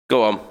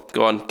 Go on.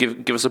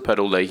 Give us a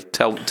pedal, Lee.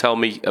 Tell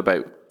me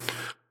about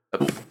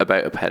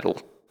a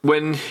pedal.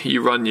 When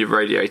you run your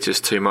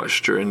radiators too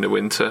much during the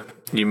winter,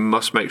 you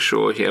must make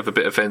sure you have a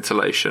bit of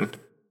ventilation.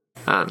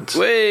 And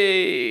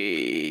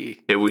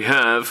Whee! Here we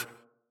have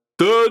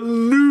the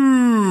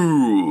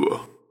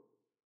new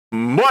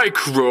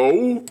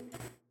Micro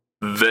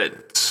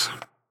Vent.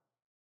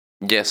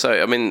 Yeah, so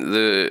I mean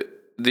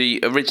the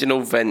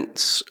original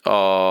vents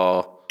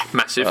are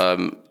massive.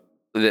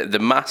 The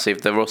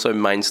massive. They're also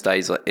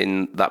mainstays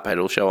in that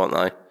pedal show,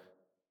 aren't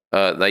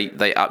they?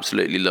 They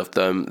absolutely loved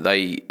them.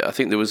 I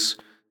think there was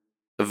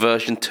a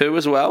version 2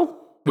 as well,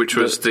 which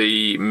was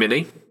the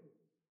Mini.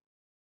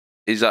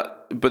 Is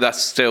that? But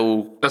that's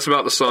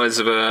about the size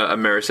of a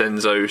Merit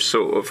Enzo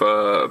sort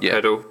of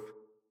pedal,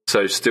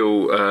 so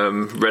still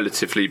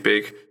relatively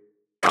big.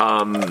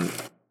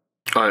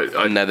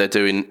 And now they're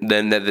doing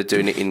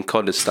it in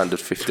kind of standard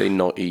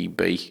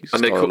 1590B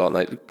style, aren't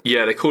they?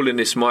 Yeah, they're calling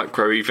this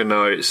micro, even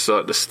though it's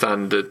like the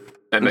standard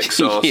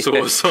MXR sort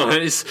of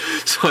size.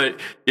 So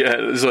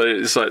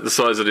it's like the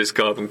size of this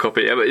carbon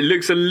copy. Yeah, but it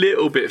looks a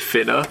little bit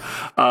thinner.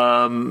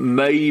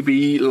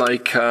 Maybe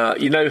like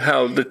you know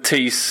how the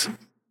TC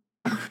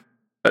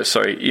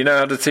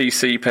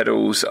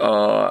pedals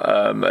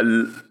are.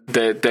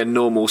 Their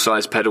normal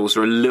size pedals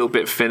are a little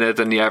bit thinner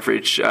than the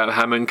average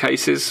Hammond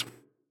cases.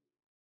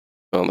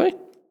 Aren't they?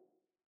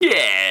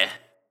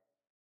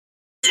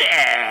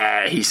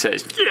 Yeah, he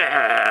says,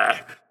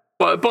 yeah.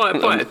 By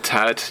a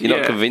tad. You're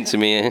not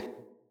convincing me here.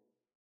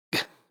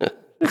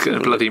 He's going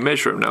to bloody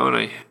measure them now,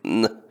 aren't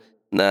he?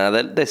 Nah,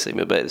 they seem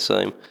about the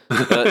same.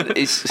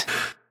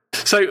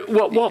 So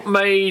what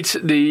made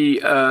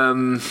the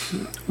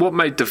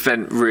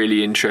vent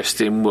really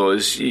interesting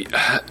was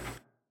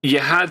you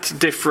had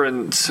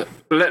different.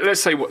 Let's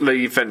say what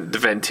the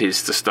vent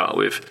is to start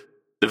with.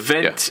 The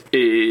vent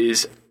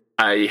is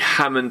a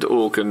Hammond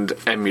organ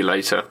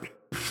emulator,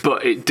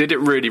 but it did it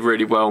really,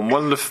 really well. And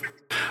one of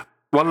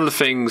the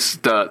things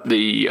that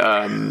the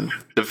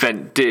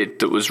vent did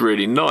that was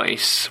really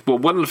nice. Well,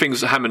 one of the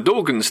things that Hammond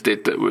organs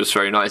did that was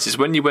very nice is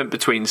when you went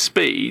between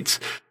speeds,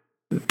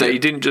 they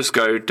didn't just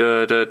go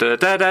da da da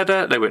da da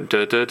da. They went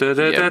da da da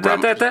da da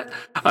da da.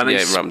 And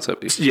it ramped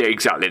up. Yeah,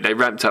 exactly. They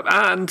ramped up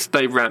and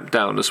they ramped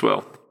down as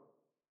well.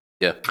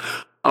 Yeah.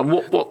 And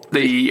what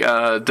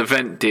the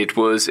vent did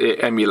was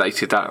it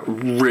emulated that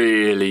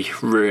really,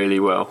 really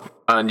well,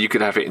 and you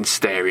could have it in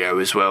stereo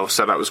as well.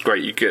 So that was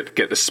great. You could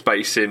get the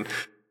space in,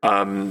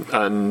 and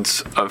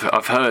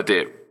I've heard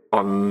it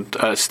on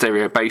a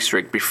stereo bass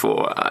rig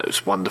before. It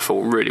was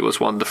wonderful. Really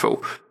was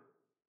wonderful.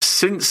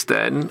 Since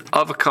then,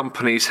 other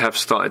companies have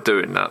started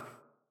doing that.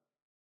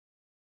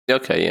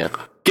 Okay, yeah.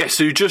 Guess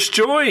who just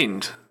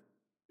joined?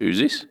 Who's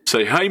this?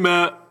 Say, hey,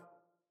 Matt.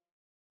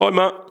 Hi,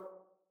 Matt.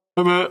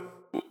 Hi, Matt.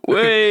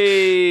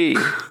 Way.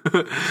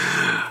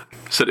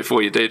 Said it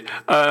before you did.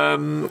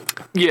 What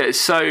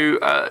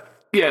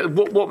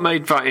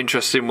made that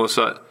interesting was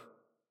that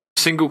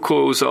single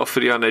coils are for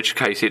the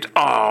uneducated.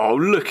 Oh,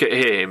 look at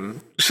him!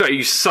 So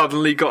he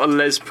suddenly got a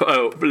Les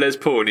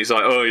Paul, and he's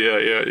like, oh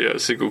yeah,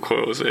 single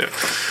coils. Yeah.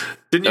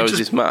 Didn't you was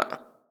this Matt?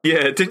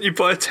 Yeah, didn't you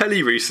buy a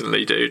telly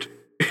recently, dude?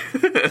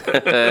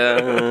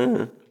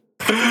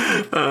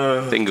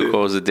 Single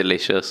coils are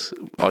delicious.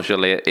 I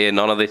shall hear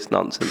none of this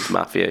nonsense,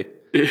 Matthew.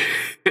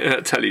 Yeah,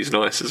 telly's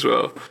nice as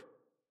well.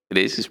 It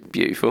is. It's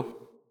beautiful.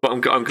 But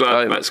I'm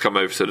glad Matt's come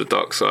over to the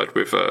dark side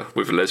with a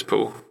Les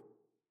Paul.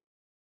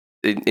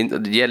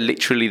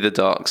 Literally the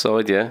dark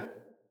side. Yeah.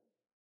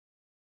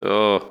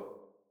 So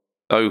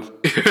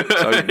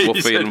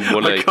woofy and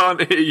woolly. I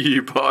can't hear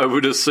you, but I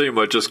would assume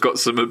I just got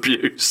some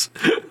abuse.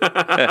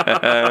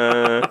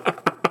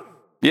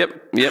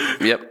 Yep.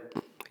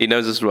 He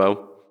knows as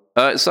well.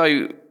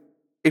 So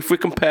if we're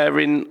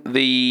comparing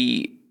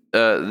the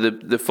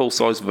full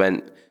size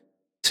event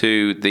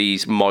to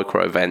these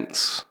micro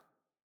events,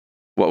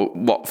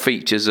 what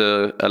features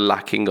are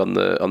lacking on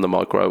the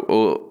micro,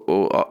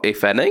 or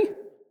if any?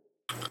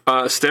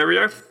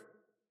 Stereo.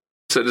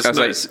 So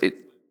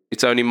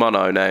it's only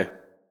mono now.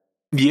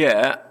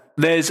 Yeah,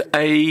 there's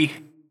a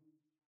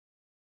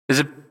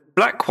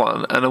black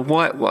one and a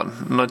white one,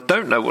 and I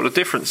don't know what the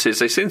difference is.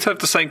 They seem to have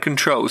the same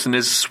controls, and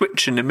there's a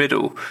switch in the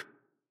middle,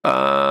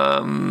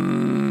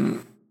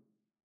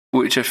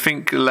 which I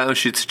think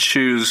allows you to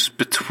choose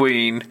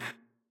between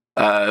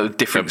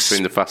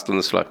between the fast and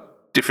the slow,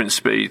 different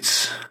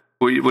speeds.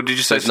 What did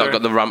you say? So it's not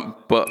got the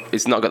ramp, but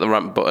it's not got the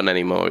ramp button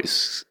anymore.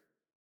 It's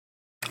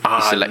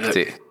you select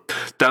it.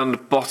 Down the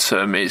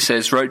bottom, it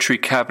says Rotary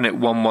Cabinet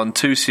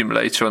 112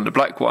 Simulator on the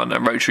black one,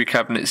 and Rotary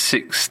Cabinet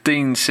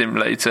 16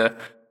 Simulator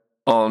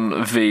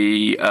on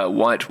the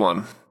white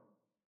one.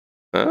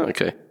 Oh,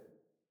 okay.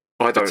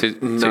 I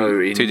don't know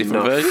enough. Two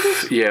different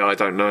versions? Yeah, I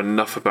don't know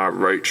enough about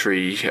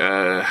rotary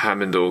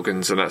Hammond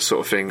organs and that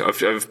sort of thing.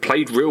 I've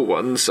played real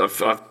ones.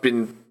 I've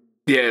been...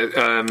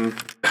 Yeah,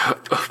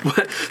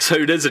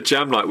 so there's a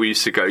jam night we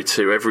used to go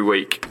to every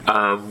week.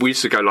 We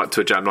used to go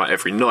to a jam night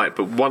every night,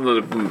 but one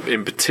of them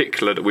in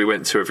particular that we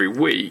went to every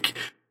week,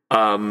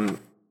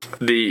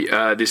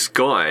 this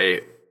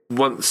guy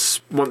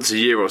once a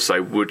year or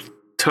so would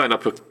turn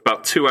up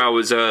about 2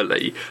 hours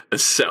early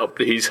and set up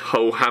his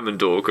whole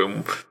Hammond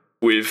organ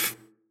with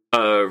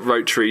a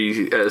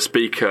rotary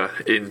speaker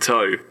in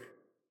tow,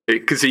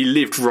 because he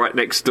lived right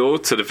next door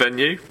to the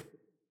venue.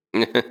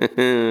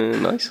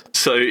 Nice.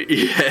 So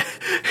yeah,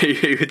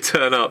 he would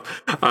turn up,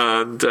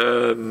 and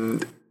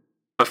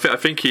I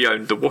think he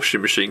owned the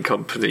washing machine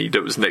company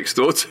that was next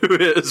door to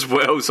it as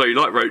well. So he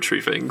liked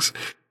rotary things,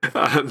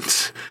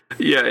 and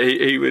yeah,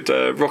 he would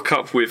rock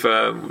up with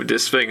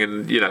this thing,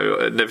 and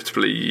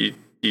inevitably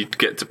you'd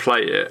get to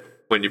play it.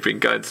 When you've been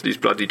going to these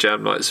bloody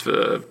jam nights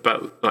for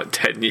about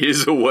 10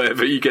 years or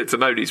whatever, you get to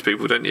know these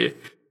people, don't you?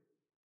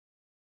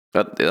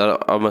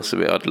 I must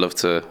admit, I'd love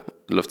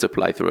to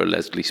play through a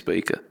Leslie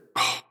speaker.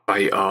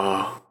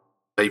 Oh,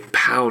 they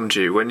pound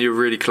you when you're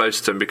really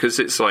close to them, because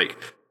it's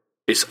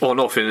on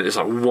off, and it's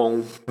like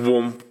wom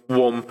wom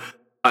wom,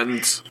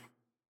 and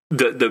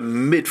the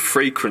mid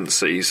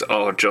frequencies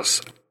are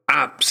just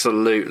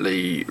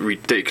absolutely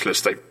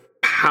ridiculous. They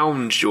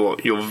pound your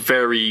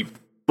very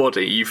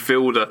body. You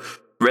feel the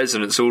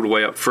resonance all the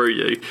way up through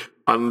you,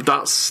 and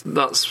that's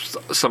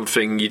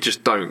something you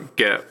just don't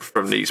get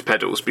from these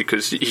pedals,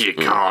 because you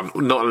can't,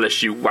 not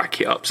unless you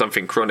whack it up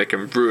something chronic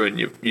and ruin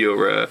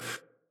your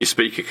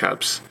speaker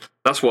cabs.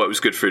 That's why it was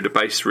good through the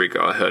bass rig,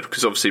 I heard,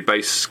 because obviously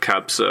bass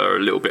cabs are a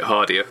little bit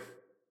hardier.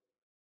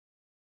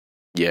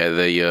 Yeah,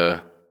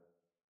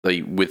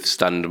 they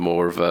withstand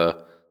more of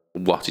a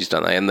wattage,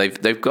 don't they? And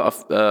they've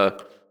got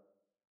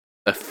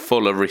a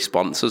fuller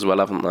response as well,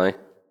 haven't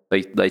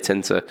they? They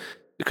tend to,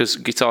 because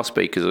guitar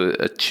speakers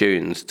are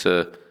tuned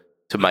to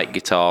make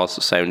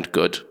guitars sound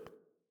good,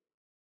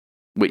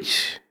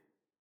 which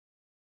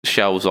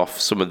shelves off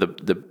some of the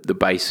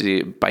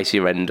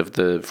bassier end of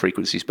the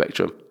frequency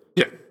spectrum.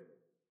 Yeah.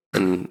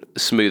 And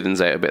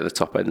smoothens out a bit of the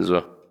top end as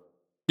well.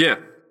 Yeah.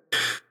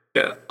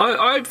 Yeah.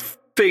 I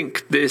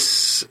think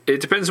it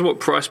depends on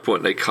what price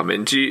point they come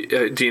in. Do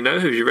you know?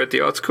 Have you read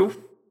the article?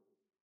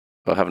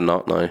 I have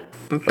not, no.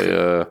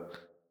 Okay.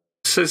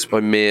 I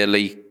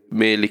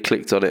merely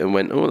clicked on it and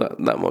went, oh,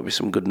 that might be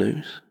some good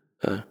news.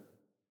 Yeah,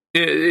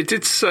 it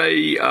did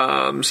say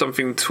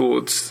something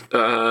towards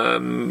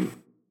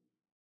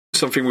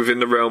something within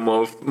the realm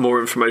of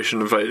more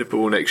information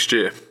available next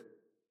year.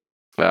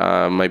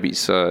 Maybe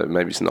it's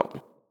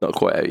not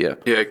quite out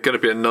yet. Yeah, going to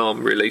be a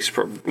NAMM release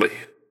probably.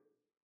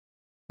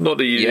 Not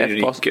that you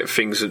usually get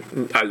things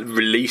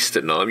released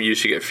at NAMM. You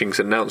usually get things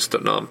announced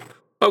at NAMM.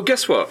 Oh,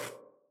 guess what?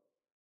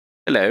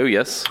 Hello,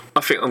 yes.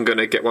 I think I'm going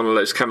to get one of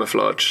those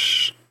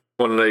camouflage.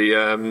 One of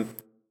the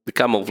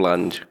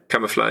camouflage.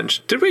 Camouflage.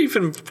 Did we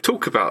even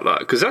talk about that?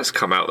 Because that's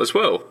come out as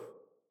well.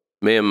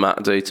 Me and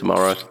Matt do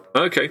tomorrow.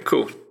 Okay,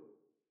 cool.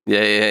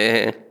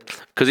 Yeah.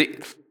 Because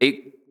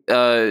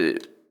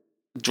it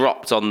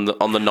dropped on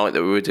the night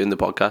that we were doing the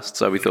podcast,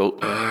 so we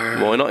thought,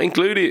 why not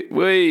include it?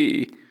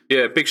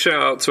 Yeah, big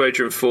shout out to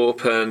Adrian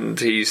Thorpe and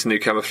his new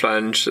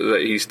camouflage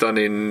that he's done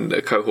in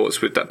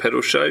cohorts with that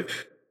pedal show.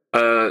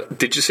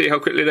 Did you see how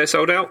quickly they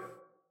sold out?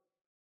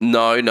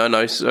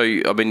 No. So,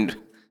 I mean,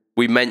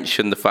 we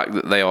mentioned the fact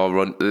that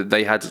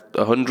they had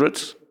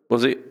 100,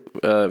 was it,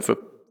 for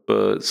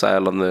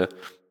sale on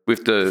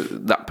with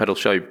that pedal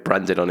show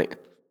branded on it.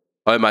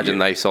 I imagine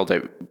they sold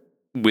out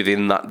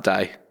within that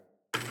day.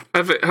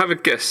 Have a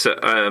guess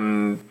at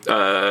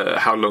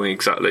how long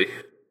exactly?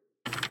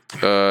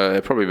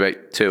 Probably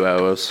about 2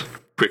 hours.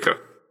 Quicker.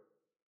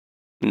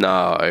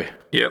 No.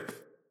 Yep.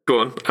 Go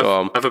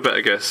on. Have a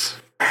better guess.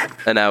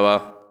 An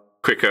hour.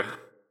 Quicker.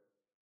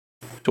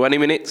 20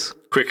 minutes.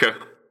 Quicker.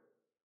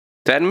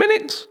 10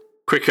 minutes.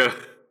 Quicker.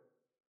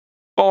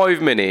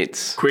 5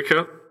 minutes.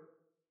 Quicker.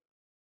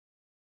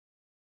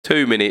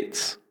 2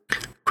 minutes.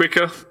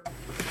 Quicker.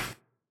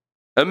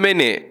 A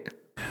minute.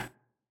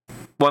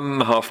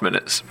 1.5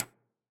 minutes.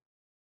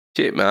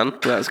 Shit, man,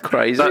 that's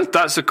crazy.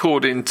 That's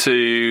according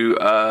to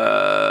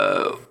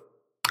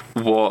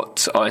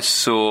what I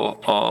saw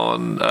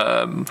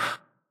on.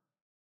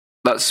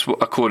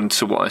 According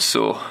to what I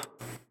saw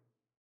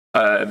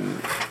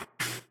on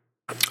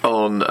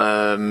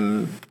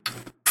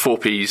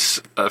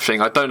 4P's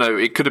thing. I don't know.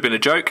 It could have been a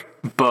joke,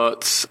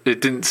 but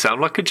it didn't sound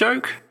like a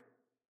joke.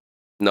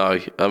 No,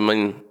 I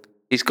mean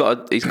he's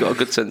got a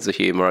good sense of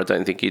humour. I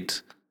don't think he'd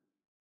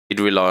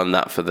rely on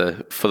that for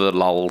the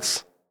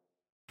lols.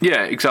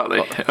 Yeah,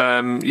 exactly.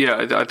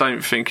 I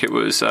don't think it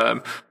was.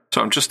 So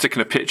I'm just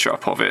sticking a picture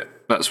up of it.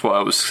 That's why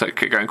I was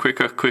going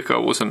quicker. I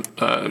wasn't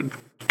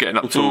getting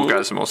up to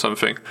orgasm or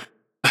something.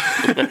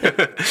 So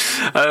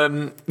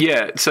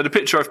the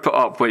picture I've put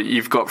up, where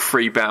you've got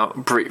three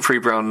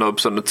brown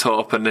knobs on the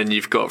top, and then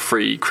you've got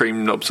 3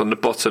 cream knobs on the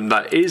bottom.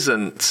 That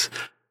isn't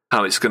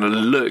how it's going to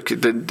look.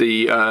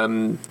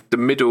 The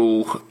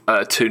middle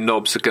 2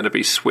 knobs are going to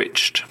be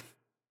switched.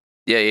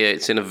 Yeah,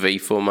 it's in a V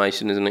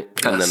formation, isn't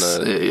it? And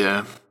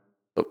then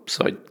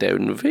upside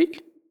down V.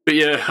 But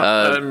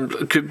yeah,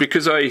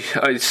 because I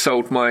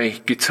sold my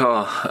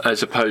guitar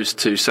as opposed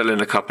to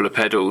selling a couple of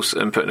pedals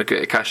and putting a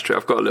bit of cash to it,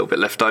 I've got a little bit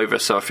left over,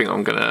 so I think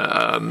I'm going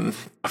to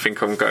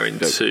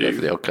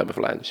the old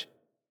camouflage.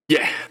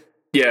 Yeah.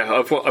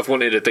 I've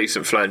wanted a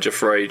decent flanger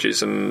for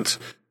ages, and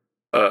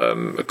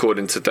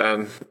according to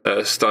Dan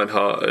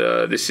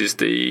Steinhardt, this is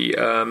the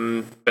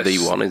best. The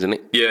one, isn't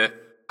it? Yeah.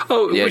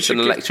 Oh, yeah, it's an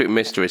electric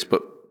mistress,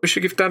 but we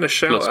should give Dan a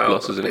shout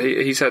out. Isn't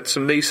it? He's had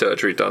some knee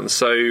surgery done,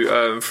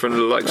 so from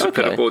the likes of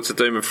Pedal Boards of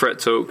Doom and Fret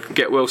Talk,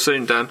 get well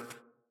soon, Dan.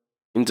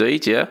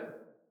 Indeed, yeah,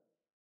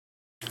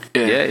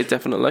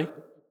 definitely.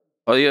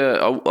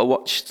 I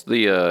watched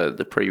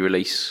the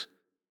pre-release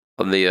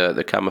on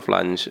the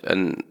camouflage,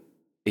 and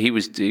he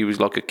was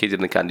like a kid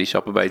in the candy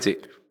shop about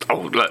it.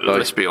 Oh,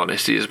 let's be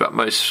honest, he is about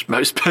most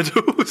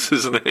pedals,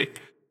 isn't he?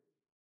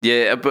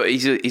 Yeah, but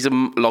he's a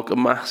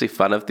massive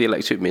fan of the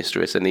Electric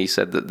Mistress, and he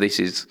said that this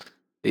is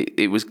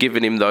it was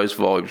giving him those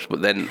vibes,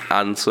 but then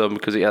and some,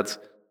 because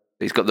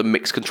he's got the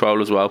mix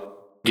control as well.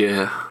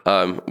 Yeah,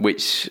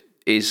 which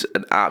is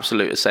an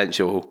absolute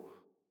essential,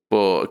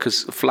 but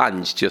because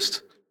flange takes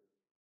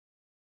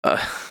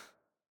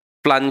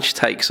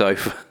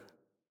over.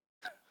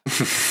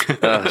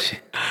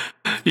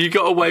 You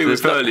got away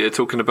with earlier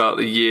talking about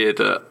the year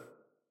that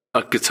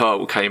a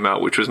guitar came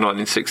out, which was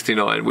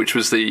 1969, which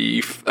was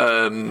the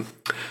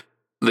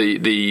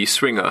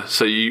Swinger.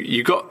 So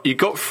you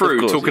got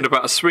through talking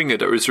about a Swinger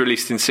that was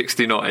released in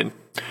 69,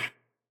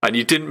 and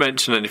you didn't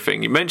mention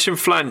anything. You mentioned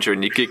flanger,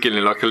 and you're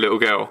giggling like a little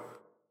girl.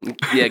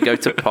 Yeah, go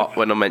to pot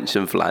when I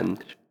mention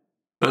flange.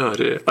 Oh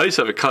dear! I used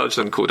to have a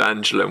cousin called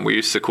Angela, and we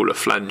used to call her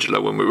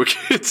Flangela when we were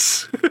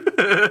kids.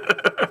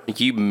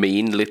 You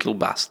mean little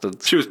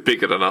bastard! She was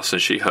bigger than us,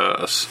 and she hurt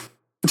us.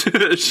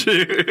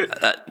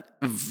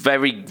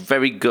 Very,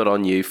 very good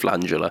on you,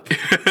 Flangela.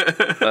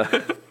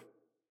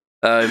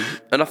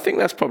 And I think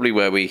that's probably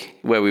where we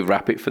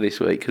wrap it for this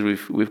week,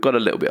 because we've got a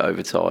little bit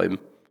over time,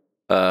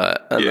 and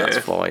that's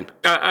fine.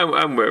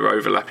 And we're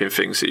overlapping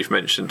things that you've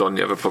mentioned on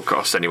the other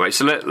podcast anyway.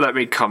 So let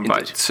me come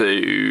back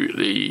to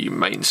the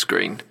main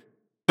screen.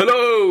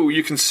 Hello,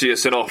 you can see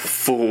us in our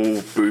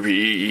full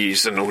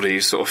boobies and all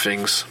these sort of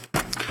things.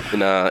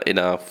 In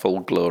our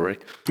full glory.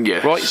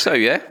 Yeah. Right, so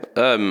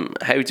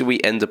how do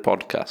we end a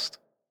podcast?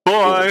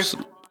 Bye.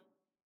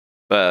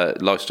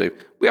 Live stream.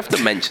 We have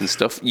to mention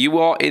stuff. You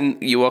are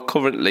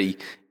currently,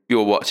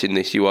 you're watching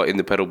this, you are in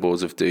the Pedal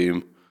Boards of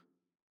Doom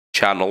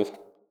channel.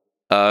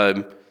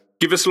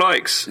 Give us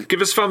likes.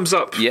 Give us thumbs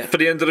up for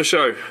the end of the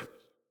show.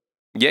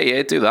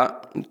 Yeah, do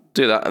that.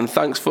 And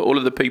thanks for all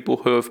of the people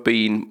who have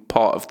been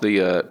part of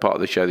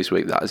the show this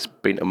week. That has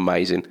been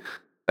amazing.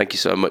 Thank you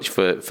so much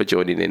for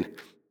joining in.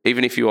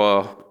 Even if you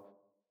are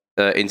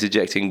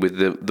interjecting with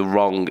the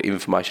wrong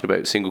information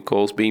about single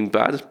coils being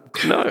bad,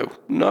 no.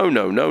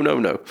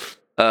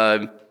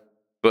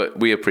 But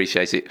we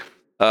appreciate it.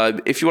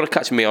 If you want to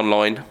catch me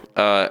online,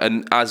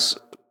 and as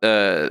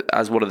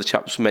one of the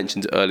chaps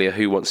mentioned earlier,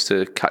 who wants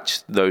to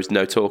catch those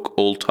No Talk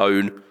All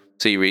Tone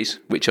series,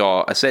 which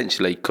are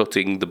essentially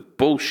cutting the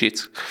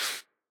bullshit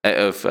out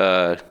of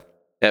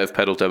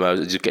pedal demos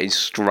and just getting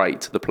straight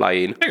to the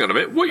playing. Hang on a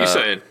minute, what are you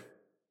saying?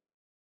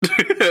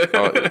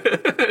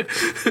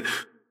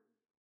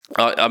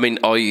 I mean,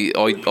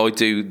 I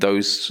do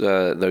those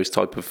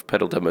type of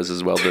pedal demos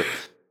as well,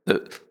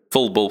 the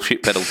full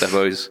bullshit pedal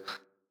demos,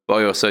 but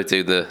I also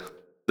do the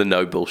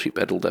no bullshit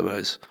pedal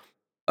demos.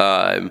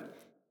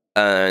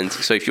 And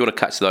so if you want to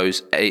catch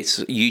those, it's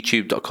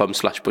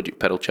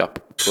youtube.com/budgetpedalchap,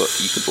 but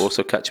you can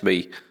also catch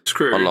me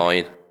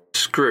online.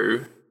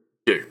 Screw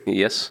you.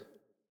 Yes.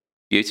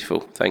 Beautiful,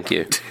 thank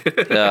you.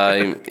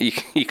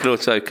 You can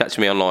also catch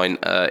me online,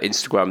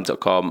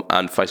 Instagram.com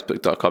and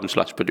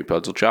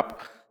Facebook.com/budgetpedalchap.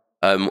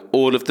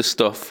 All of the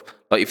stuff,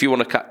 like if you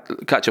want to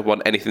catch up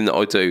on anything that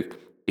I do,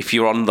 if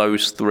you're on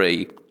those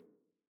 3,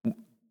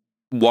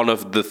 one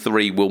of the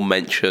 3 will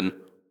mention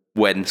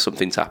when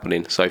something's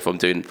happening. So if a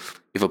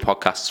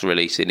podcast's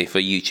releasing, if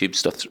a YouTube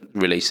stuff's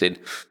releasing,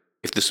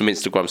 if there's some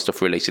Instagram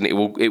stuff releasing, it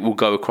will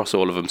go across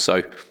all of them.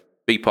 So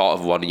be part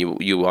of one,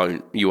 and you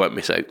won't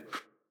miss out.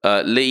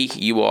 Lee,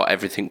 you are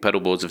everything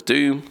Pedalboards of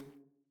Doom.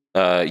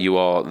 You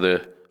are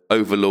the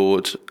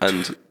overlord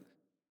and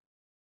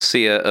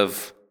seer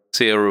of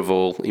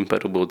all in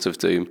Pedalboards of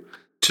Doom.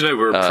 Do you know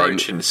we're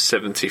approaching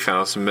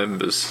 70,000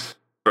 members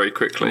very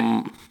quickly?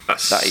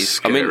 That is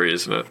scary,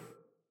 isn't it?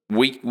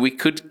 We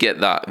could get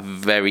that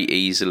very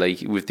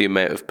easily with the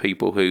amount of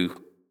people who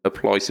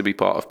apply to be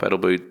part of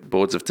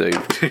Pedalboards of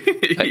Doom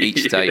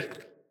each day.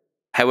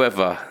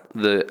 However,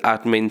 the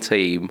admin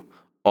team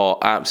are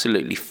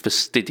absolutely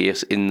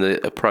fastidious in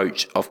the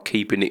approach of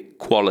keeping it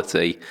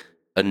quality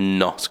and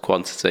not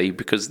quantity,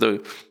 because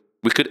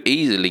we could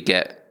easily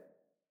get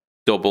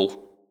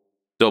double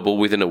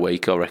within a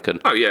week, I reckon.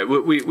 Oh yeah,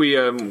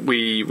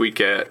 we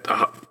get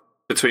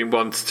between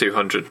 100 to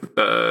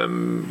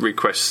 200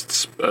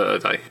 requests a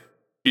day.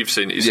 You've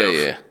seen it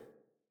yourself.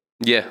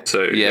 Yeah.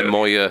 So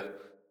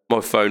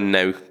my phone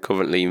now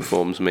currently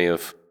informs me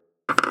of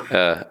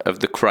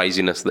the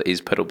craziness that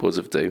is Pedalboards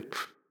of Doom.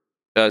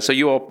 So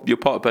you're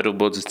part of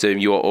Pedalboards of Doom.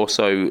 You are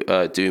also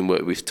doing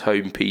work with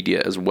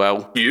Tonepedia as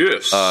well.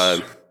 Yes.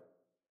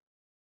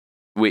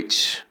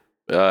 Which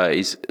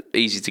is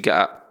easy to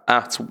get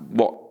at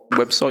what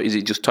website? Is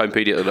it just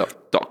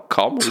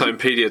tonepedia.com?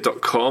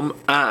 Tonepedia.com.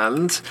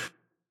 And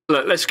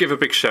let's give a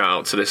big shout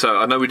out to this.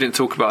 I know we didn't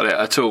talk about it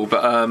at all,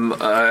 but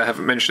I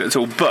haven't mentioned it at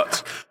all.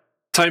 But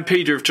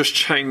Tonepedia have just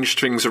changed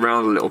things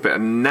around a little bit.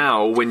 And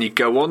now when you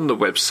go on the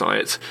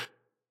website,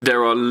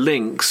 there are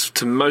links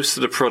to most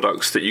of the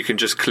products that you can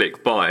just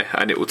click buy,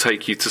 and it will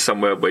take you to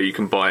somewhere where you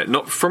can buy it.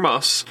 Not from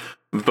us,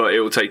 but it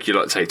will take you,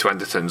 like, say, to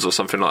Andertons or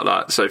something like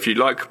that. So if you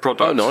like a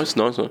product... Oh, nice.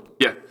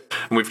 Yeah.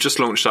 And we've just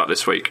launched that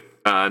this week,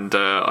 and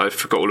I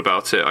forgot all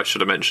about it. I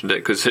should have mentioned it,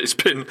 because it's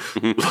been,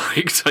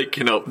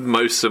 taking up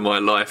most of my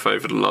life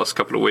over the last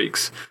couple of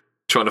weeks,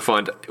 trying to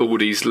find all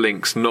these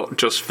links, not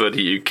just for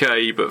the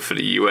UK, but for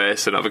the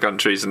US and other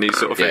countries and these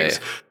sort of things.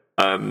 Yeah.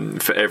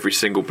 For every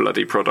single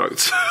bloody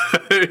product.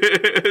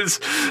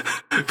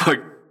 My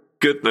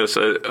goodness,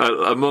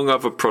 among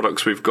other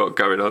products we've got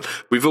going on,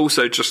 we've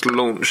also just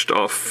launched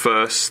our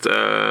first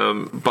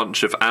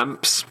bunch of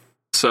amps.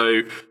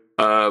 So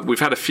we've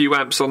had a few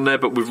amps on there,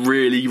 but we're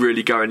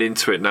really going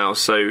into it now.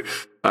 So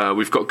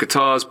we've got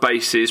guitars,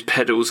 basses,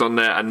 pedals on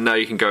there, and now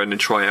you can go in and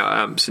try out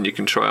amps, and you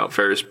can try out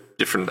various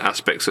different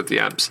aspects of the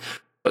amps.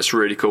 That's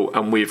really cool.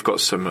 And we've got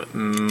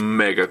some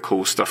mega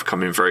cool stuff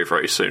coming very,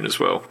 very soon as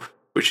well,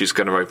 which is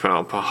going to open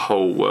up a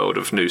whole world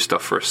of new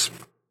stuff for us.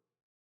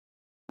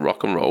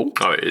 Rock and roll.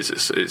 Oh, it is.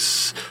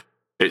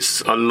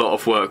 It's a lot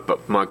of work,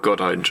 but my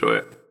God, I enjoy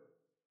it.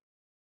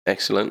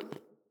 Excellent.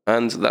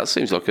 And that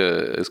seems like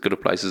as good a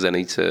place as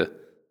any to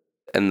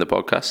end the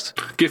podcast.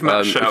 Give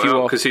Matt a shout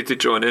out, because he did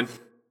join in.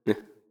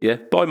 Yeah.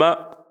 Bye,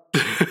 Matt.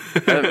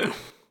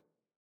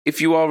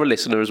 If you are a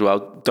listener as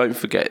well, don't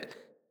forget,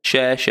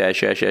 share.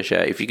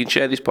 If you can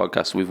share this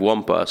podcast with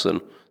one person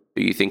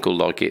who you think will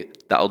like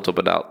it, that'll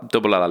double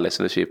our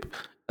listenership,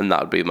 and that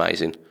would be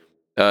amazing.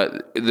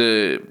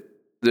 The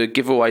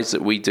giveaways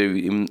that we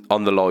do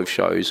on the live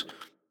shows,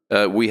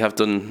 we have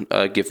done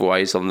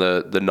giveaways on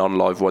the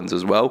non-live ones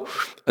as well,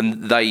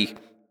 and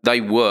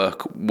they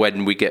work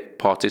when we get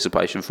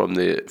participation from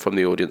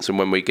the audience, and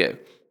when we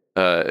get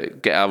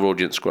our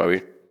audience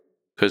growing,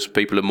 because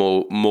people are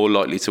more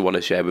likely to want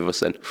to share with us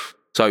then.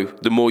 So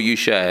the more you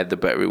share, the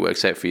better it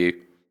works out for you,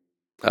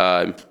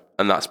 and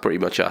that's pretty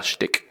much our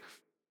shtick.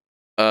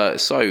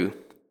 So,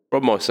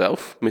 from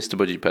myself, Mr.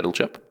 Budget Pedal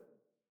Chap,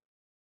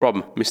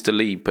 from Mr.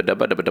 Lee,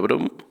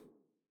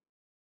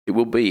 it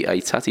will be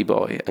a tatty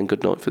bye and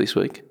good night for this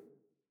week.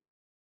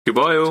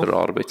 Goodbye, all.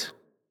 Ta-ra a bit.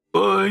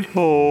 Bye.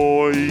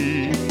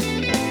 Bye.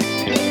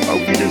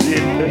 Auf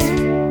Wiedersehen.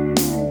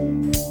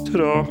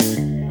 Ta-ra.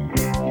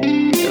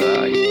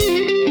 Bye.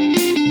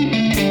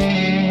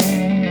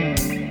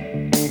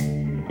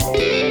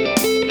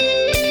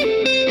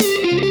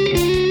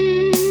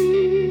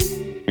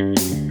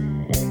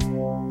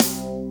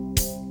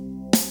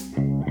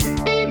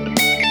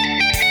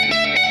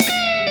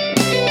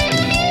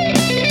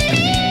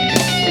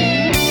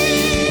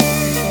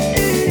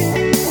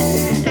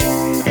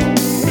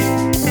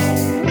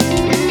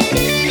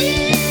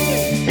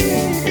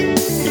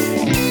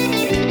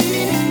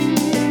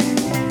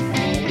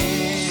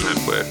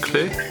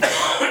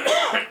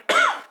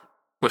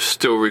 We're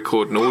still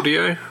recording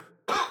audio.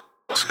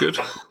 That's good.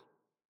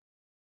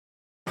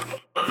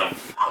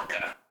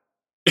 Motherfucker.